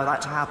cannot allow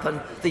that to happen.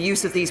 The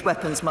use of these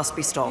weapons must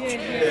be stopped.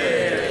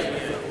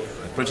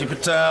 Priti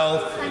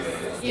Patel.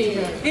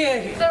 Speaker.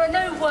 There are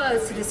no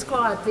words to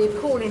describe the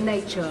appalling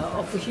nature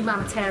of the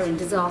humanitarian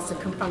disaster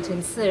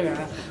confronting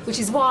Syria, which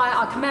is why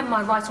I commend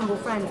my right honourable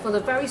friend for the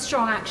very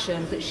strong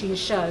action that she has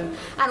shown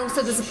and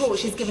also the support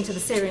she's given to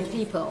the Syrian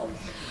people.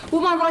 Will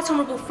my right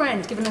honourable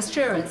friend give an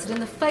assurance that in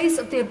the face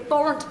of the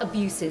abhorrent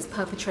abuses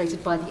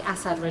perpetrated by the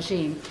Assad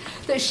regime,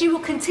 that she will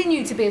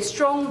continue to be a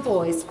strong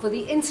voice for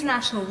the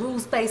international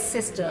rules-based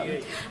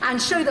system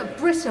and show that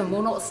Britain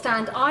will not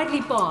stand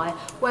idly by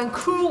when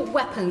cruel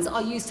weapons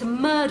are used to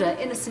murder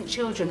innocent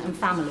children and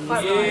families?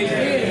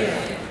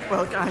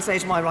 Well, can I say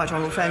to my right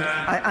honourable friend,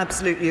 I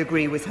absolutely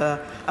agree with her.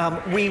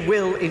 We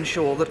will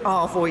ensure that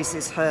our voice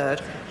is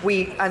heard.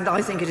 And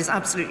I think it is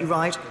absolutely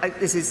right.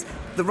 This is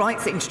the right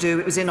thing to do.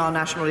 It was in our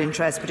national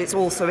interest, but it's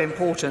also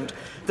important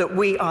that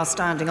we are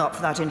standing up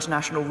for that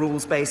international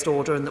rules-based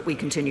order and that we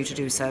continue to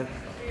do so.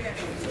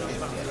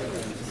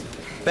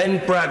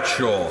 Ben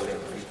Bradshaw.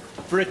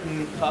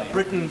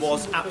 Britain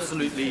was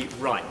absolutely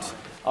right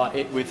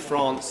with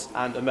France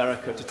and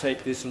America to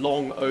take this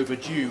long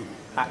overdue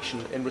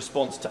action in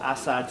response to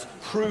Assad's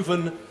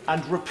proven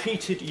and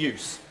repeated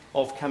use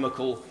of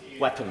chemical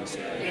weapons.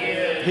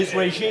 His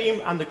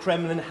regime and the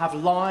Kremlin have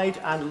lied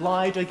and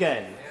lied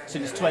again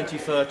since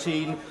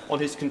 2013 on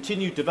his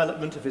continued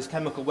development of his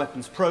chemical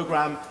weapons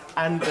programme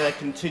and their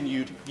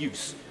continued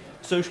use.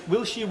 So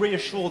will she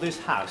reassure this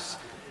House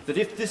that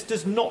if this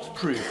does not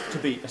prove to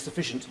be a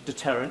sufficient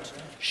deterrent,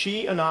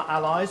 she and our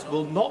allies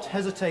will not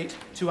hesitate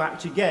to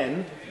act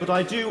again, but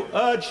I do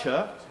urge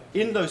her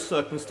in those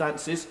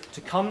circumstances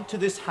to come to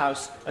this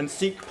House and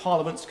seek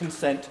Parliament's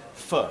consent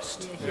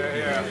first.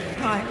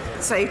 I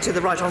say to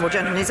the right honourable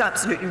gentleman, he's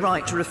absolutely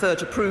right to refer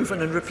to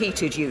proven and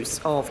repeated use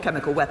of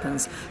chemical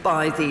weapons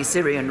by the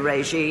Syrian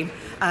regime.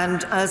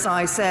 And as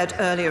I said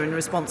earlier in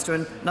response to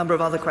a number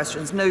of other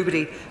questions,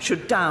 nobody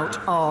should doubt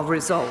our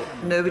resolve.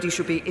 Nobody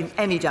should be in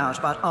any doubt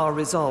about our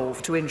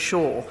resolve to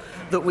ensure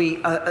that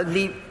we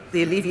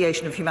the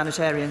alleviation of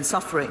humanitarian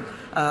suffering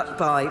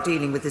by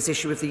dealing with this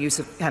issue of the use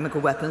of chemical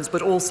weapons,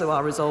 but also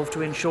our resolve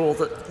to ensure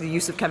that the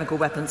use of chemical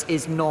weapons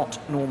is not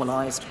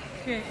normalised.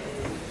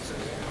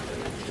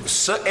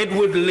 Sir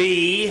Edward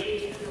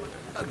Lee.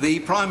 The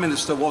Prime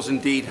Minister was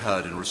indeed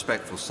heard in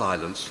respectful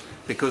silence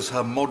because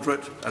her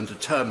moderate and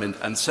determined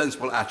and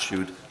sensible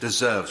attitude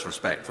deserves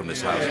respect from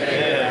this House.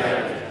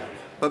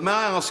 But may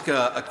I ask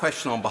a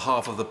question on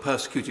behalf of the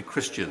persecuted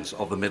Christians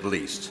of the Middle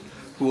East,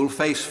 who will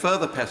face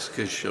further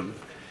persecution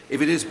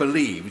if it is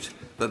believed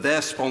that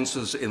their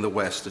sponsors in the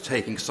West are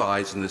taking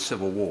sides in this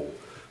civil war?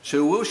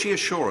 So will she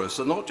assure us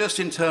that not just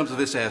in terms of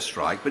this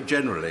airstrike, but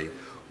generally,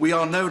 we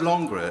are no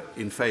longer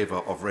in favour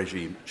of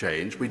regime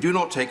change? We do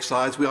not take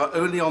sides, we are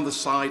only on the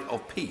side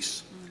of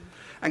peace.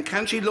 And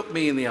can she look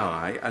me in the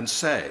eye and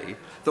say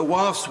that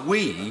whilst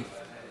we,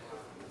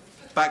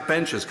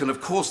 backbenchers, can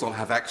of course not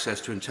have access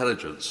to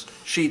intelligence,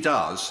 she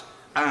does,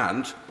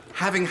 and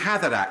having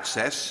had that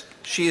access,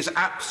 she is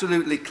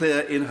absolutely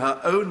clear in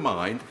her own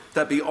mind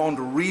that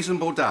beyond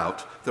reasonable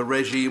doubt the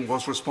regime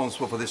was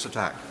responsible for this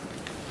attack?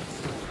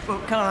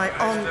 Well, can I,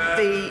 on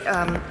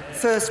the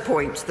first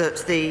point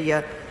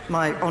that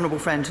my honourable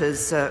friend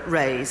has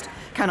raised,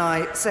 can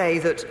I say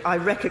that I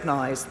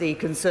recognise the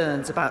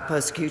concerns about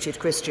persecuted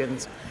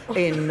Christians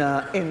in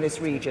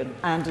this region,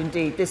 and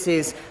indeed this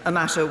is a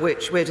matter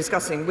which we're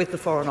discussing with the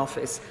Foreign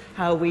Office,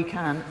 how we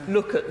can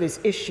look at this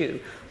issue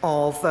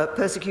of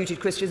persecuted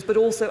Christians, but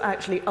also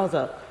actually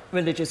other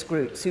religious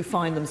groups who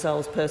find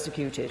themselves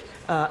persecuted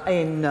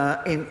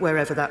in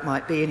wherever that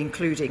might be, and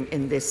including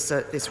in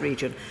this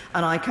region.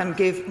 And I can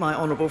give my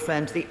honourable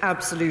friend the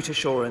absolute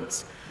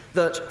assurance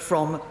that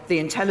from the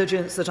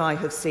intelligence that I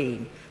have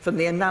seen, from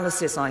the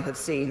analysis I have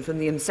seen, from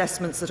the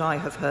assessments that I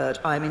have heard,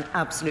 I am in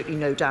absolutely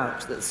no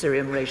doubt that the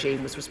Syrian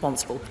regime was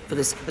responsible for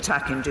this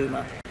attack in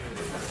Douma.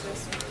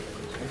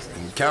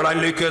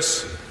 Caroline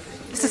Lucas.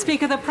 Mr.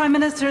 Speaker, the Prime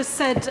Minister has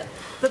said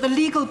that the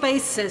legal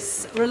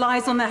basis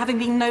relies on there having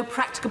been no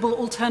practicable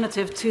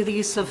alternative to the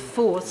use of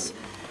force.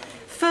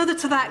 Further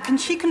to that, can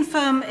she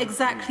confirm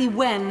exactly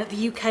when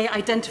the UK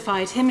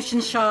identified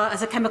Himshin Shah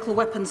as a chemical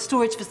weapons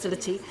storage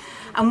facility,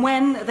 and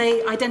when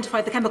they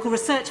identified the chemical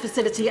research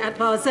facility at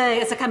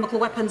Barzeh as a chemical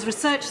weapons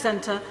research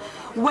centre,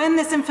 when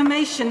this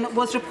information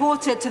was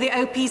reported to the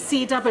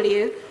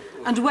OPCW,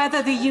 and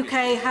whether the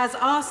UK has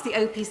asked the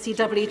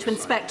OPCW to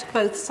inspect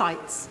both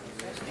sites?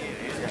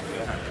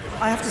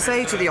 I have to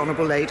say to the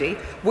Honourable Lady,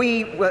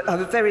 we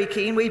are very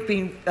keen, we've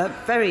been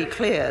very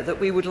clear that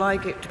we would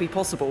like it to be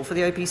possible for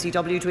the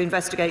OPCW to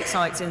investigate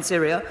sites in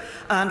Syria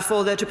and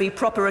for there to be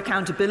proper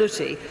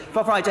accountability,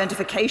 proper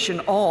identification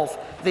of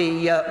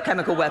the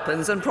chemical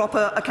weapons and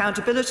proper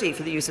accountability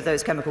for the use of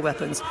those chemical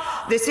weapons.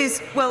 This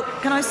is, well,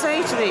 can I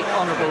say to the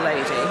Honourable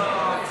Lady,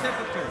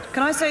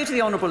 Can I say to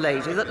the Honourable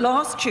Lady that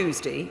last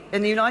Tuesday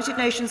in the United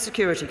Nations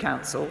Security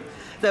Council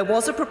there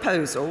was a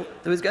proposal,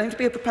 there was going to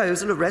be a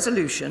proposal, a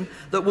resolution,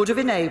 that would have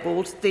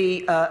enabled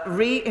the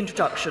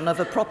reintroduction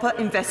of a proper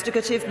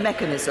investigative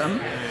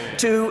mechanism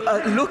to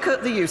look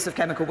at the use of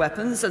chemical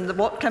weapons and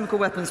what chemical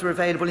weapons were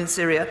available in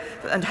Syria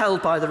and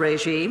held by the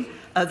regime,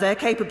 their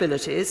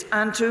capabilities,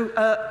 and to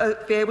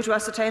be able to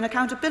ascertain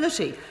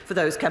accountability for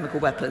those chemical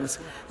weapons.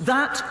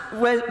 That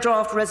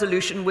draft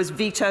resolution was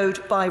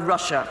vetoed by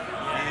Russia.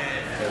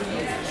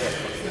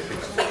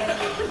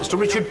 Mr.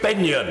 Richard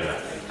Benyon.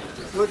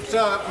 Would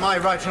my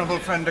right honourable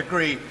friend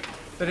agree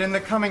that in the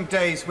coming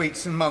days,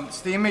 weeks and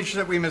months, the image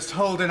that we must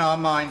hold in our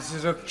minds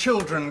is of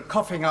children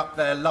coughing up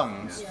their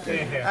lungs?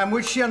 And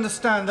would she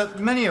understand that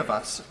many of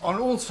us, on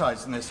all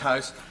sides in this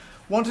House,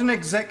 want an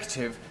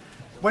executive,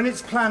 when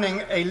it's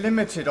planning a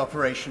limited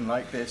operation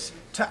like this,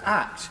 to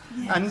act,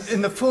 and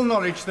in the full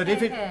knowledge that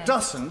if it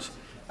doesn't,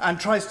 and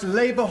tries to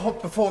labour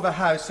before the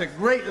House at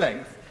great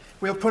length,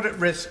 we'll put at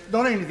risk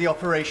not only the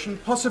operation,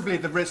 possibly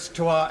the risk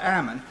to our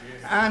airmen,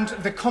 and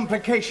the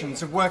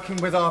complications of working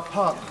with our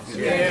partners.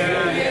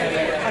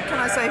 Can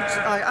I say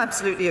I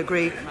absolutely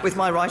agree with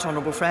my right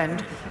honourable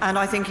friend, and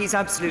I think he's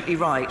absolutely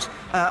right.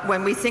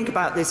 When we think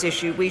about this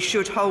issue, we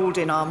should hold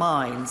in our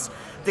minds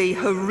the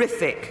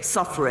horrific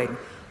suffering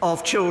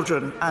of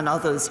children and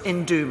others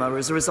in Douma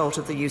as a result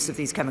of the use of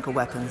these chemical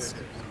weapons.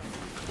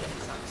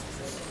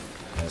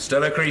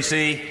 Stella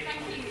Creasy.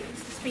 Thank you,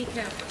 Mr.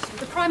 Speaker.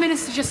 The Prime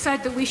Minister just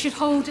said that we should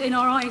hold in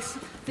our eyes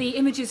the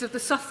images of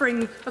the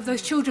suffering of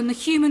those children, the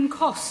human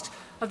cost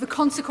of the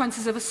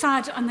consequences of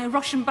Assad and their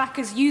Russian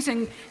backers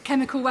using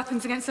chemical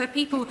weapons against their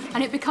people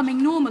and it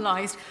becoming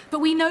normalised. But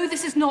we know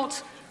this is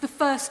not the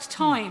first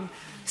time.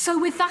 So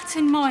with that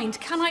in mind,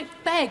 can I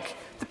beg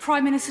the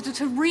Prime Minister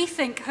to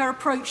rethink her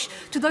approach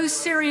to those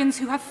Syrians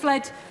who have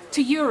fled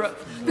to Europe?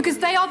 Because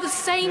they are the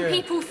same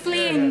people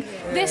fleeing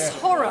this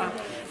horror.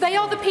 They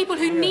are the people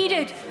who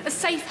needed a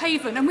safe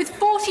haven, and with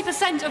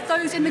 40% of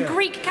those in the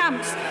Greek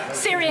camps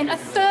Syrian, a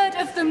third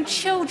of them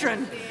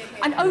children,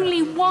 and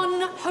only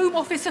one Home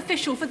Office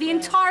official for the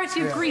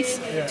entirety of Greece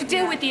to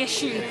deal with the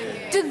issue,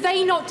 do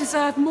they not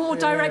deserve more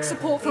direct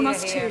support from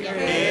us too?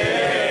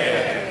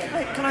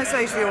 Can I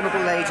say to the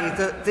Honourable Lady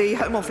that the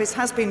Home Office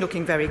has been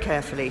looking very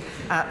carefully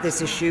at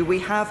this issue. We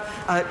have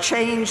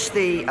changed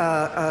the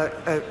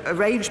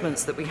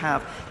arrangements that we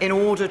have in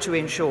order to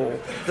ensure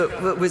that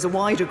there was a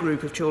wider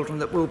group of children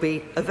that will be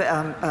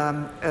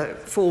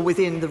fall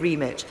within the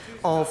remit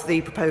of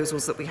the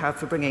proposals that we have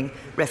for bringing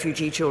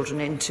refugee children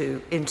into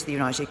the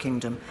United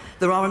Kingdom.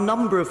 There are a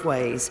number of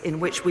ways in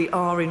which we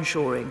are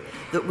ensuring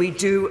that we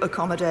do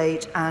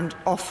accommodate and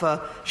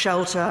offer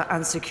shelter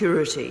and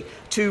security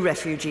to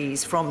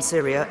refugees from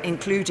Syria,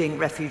 including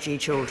refugee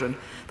children.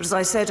 But as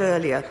I said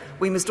earlier,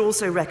 we must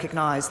also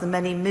recognise the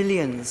many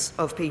millions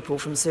of people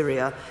from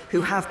Syria who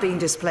have been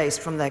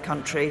displaced from their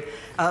country,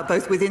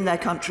 both within their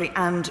country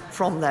and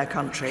from their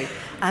country.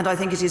 And I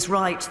think it is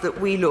right that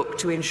we look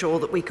to ensure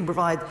that we can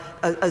provide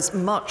as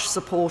much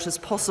support as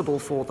possible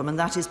for them, and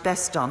that is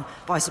best done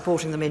by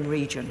supporting them in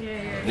region.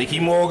 Nicky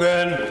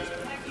Morgan.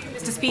 Thank you,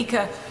 Mr.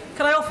 Speaker.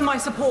 Can I offer my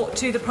support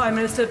to the Prime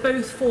Minister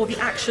both for the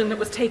action that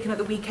was taken at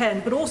the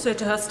weekend but also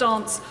to her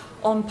stance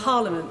on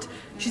Parliament?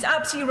 She's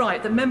absolutely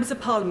right that members of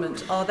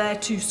Parliament are there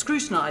to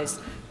scrutinise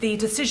the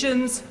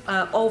decisions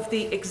of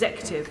the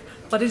Executive,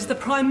 but it is the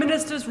Prime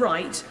Minister's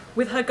right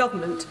with her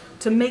government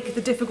to make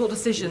the difficult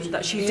decision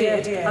that she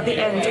did at the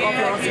end of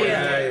last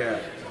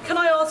week. Can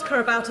I ask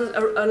her about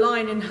a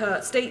line in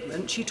her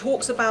statement? She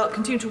talks about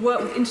continuing to work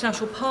with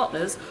international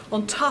partners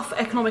on tough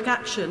economic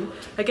action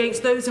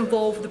against those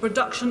involved with the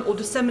production or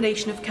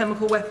dissemination of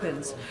chemical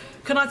weapons.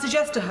 Can I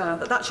suggest to her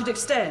that that should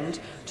extend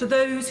to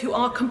those who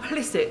are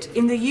complicit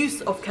in the use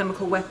of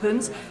chemical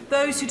weapons,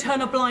 those who turn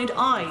a blind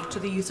eye to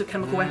the use of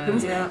chemical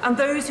weapons, and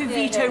those who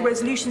veto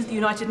resolutions of the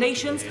United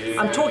Nations?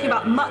 I'm talking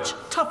about much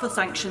tougher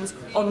sanctions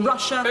on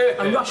Russia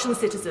and Russian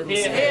citizens.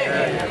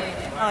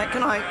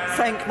 Can I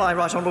thank my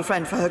right honourable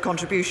friend for her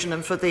contribution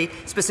and for the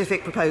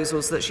specific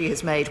proposals that she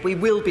has made. We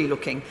will be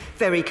looking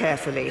very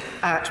carefully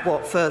at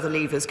what further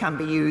levers can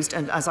be used,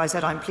 and as I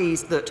said, I'm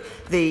pleased that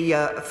the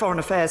Foreign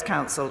Affairs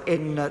Council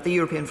in the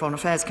European Foreign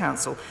Affairs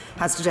Council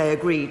has today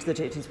agreed that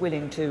it is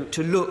willing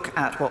to look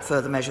at what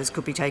further measures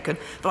could be taken,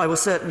 but I will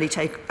certainly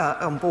take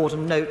on board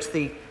and note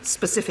the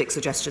specific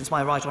suggestions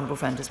my right honourable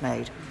friend has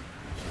made.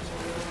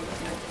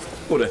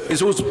 Order.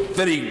 It's always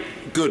very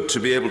good to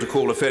be able to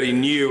call a fairly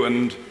new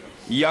and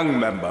young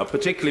member,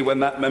 particularly when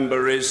that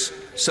member is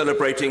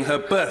celebrating her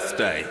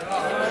birthday.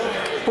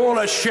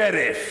 Paula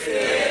Sheriff.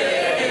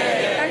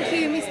 Thank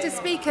you, Mr.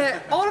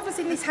 Speaker. All of us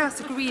in this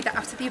House agree that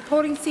after the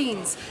appalling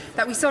scenes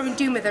that we saw in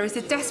Douma, there is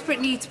a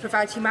desperate need to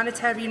provide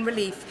humanitarian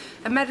relief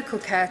and medical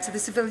care to the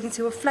civilians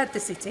who have fled the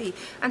city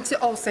and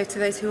also to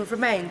those who have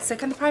remained. So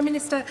can the Prime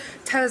Minister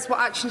tell us what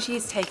action she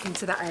has taken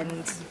to that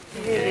end?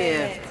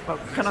 Well,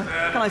 can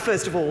I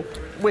first of all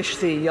wish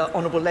the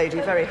Honourable Lady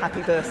a very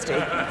happy birthday.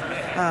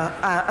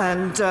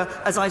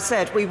 As I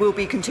said, we will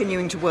be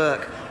continuing to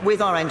work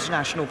with our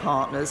international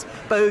partners,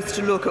 both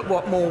to look at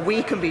what more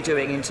we can be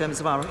doing in terms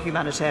of our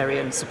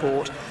humanitarian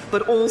support,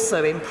 but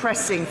also in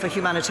pressing for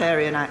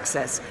humanitarian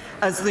access.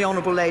 As the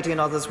Honourable Lady and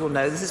others will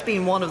know, this has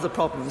been one of the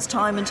problems.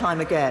 Time and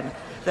time again,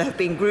 there have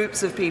been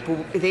groups of people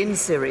within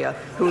Syria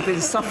who have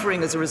been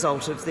suffering as a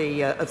result of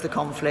the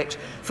conflict,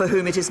 for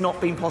whom it has not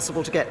been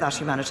possible to get that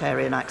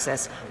humanitarian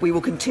access. We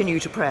will continue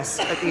to press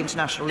at the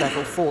international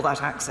level for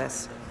that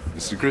access.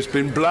 Mr.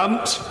 Crispin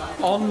Blunt.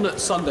 On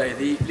Sunday,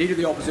 the Leader of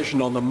the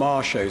Opposition on the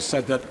Mar show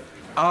said that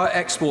our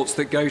exports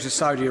that go to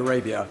Saudi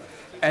Arabia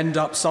end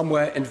up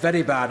somewhere in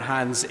very bad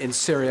hands in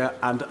Syria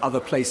and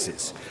other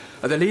places.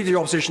 The Leader of the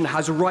Opposition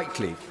has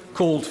rightly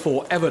called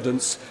for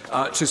evidence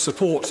to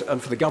support and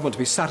for the government to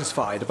be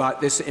satisfied about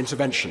this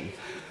intervention.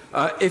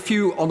 If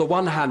you, on the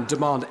one hand,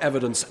 demand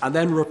evidence and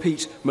then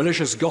repeat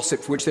malicious gossip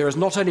for which there is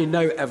not only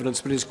no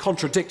evidence but is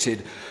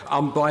contradicted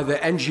by the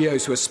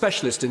NGOs who are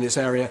specialists in this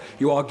area,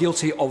 you are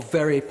guilty of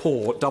very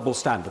poor double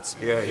standards.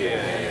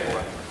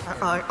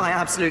 I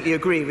absolutely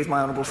agree with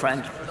my honourable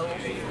friend.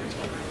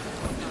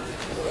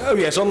 Oh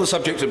yes, on the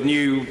subject of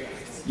new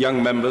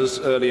young members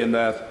early in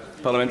their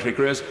parliamentary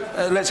careers,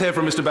 let's hear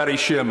from Mr. Barry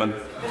Shearman.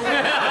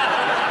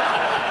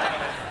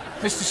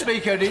 Mr.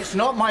 Speaker, it's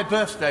not my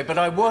birthday, but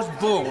I was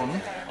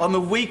born on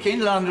the week in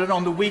London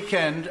on the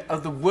weekend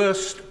of the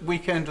worst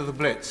weekend of the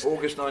Blitz.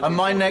 August 19th. And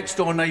my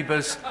next-door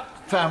neighbour's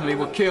family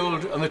were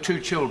killed and the 2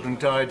 children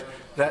died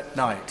that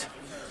night.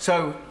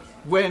 So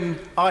when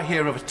I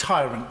hear of a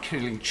tyrant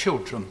killing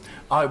children,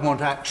 I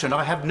want action.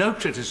 I have no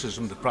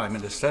criticism of the Prime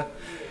Minister.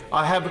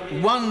 I have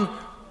one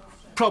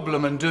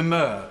problem and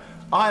demur.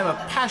 I am a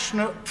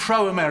passionate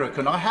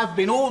pro-American. I have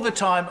been all the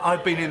time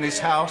I've been in this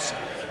House.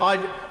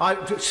 I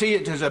see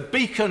it as a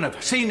beacon,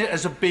 I've seen it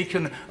as a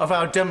beacon of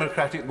our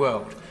democratic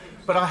world.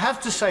 But I have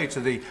to say to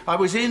thee, I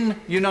was in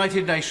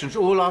United Nations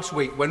all last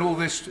week when all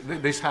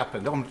this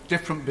happened on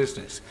different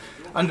business.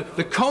 And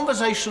the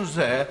conversations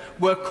there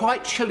were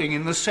quite chilling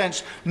in the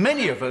sense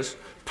many of us,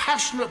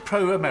 passionate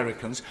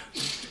pro-Americans,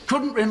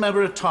 couldn't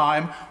remember a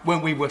time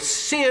when we were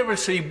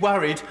seriously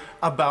worried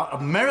about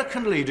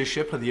American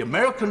leadership and the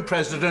American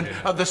president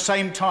at the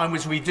same time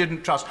as we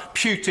didn't trust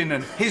Putin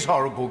and his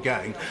horrible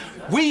gang.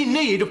 We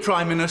need a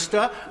Prime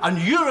Minister and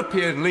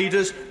European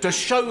leaders to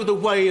show the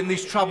way in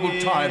these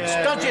troubled times.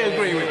 Does he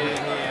agree with me?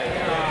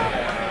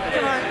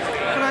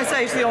 Can I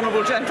say to the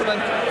honourable gentleman...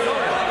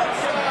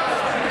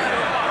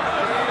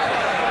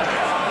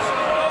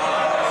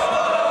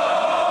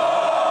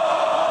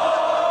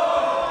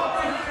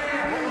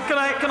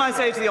 Can I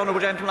say to the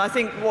honourable gentleman, I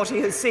think what he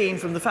has seen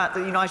from the fact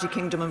that the United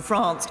Kingdom and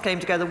France came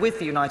together with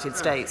the United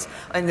States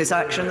in this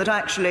action, that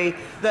actually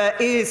there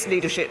is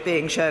leadership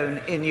being shown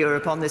in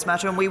Europe on this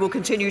matter, and we will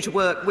continue to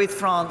work with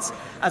France,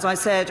 as I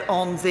said,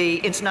 on the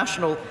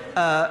international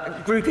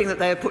grouping that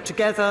they have put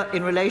together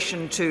in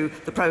relation to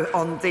the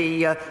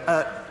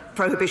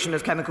prohibition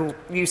of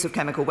use of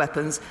chemical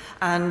weapons,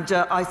 and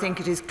I think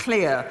it is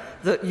clear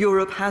that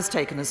Europe has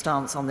taken a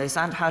stance on this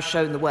and has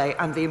shown the way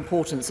and the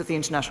importance of the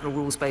international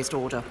rules-based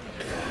order.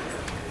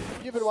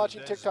 You've been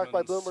watching TikTok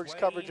by Bloomberg's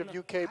coverage of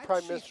UK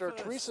Prime Minister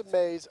Theresa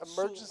May's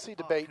emergency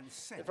debate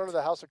in front of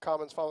the House of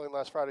Commons following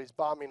last Friday's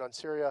bombing on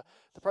Syria.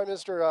 The Prime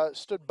Minister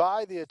stood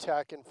by the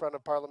attack in front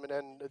of Parliament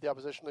and the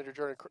opposition leader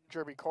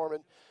Jeremy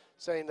Corbyn,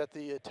 saying that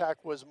the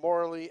attack was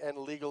morally and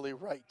legally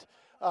right.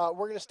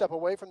 We're going to step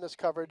away from this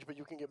coverage, but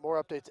you can get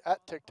more updates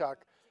at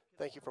TikTok.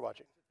 Thank you for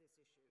watching.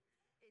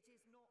 It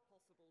is not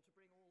possible to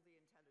bring all the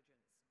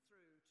intelligence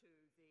through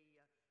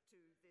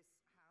to this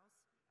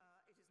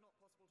House. It is not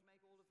possible to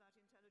make all of that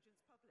intelligence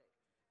public.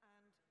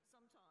 And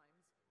sometimes,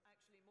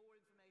 actually, more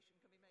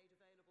information can be made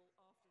available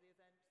after the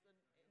event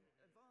than in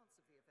advance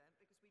of the event,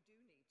 because we do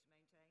need to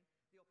maintain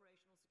the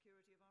operational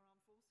security of our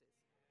armed forces.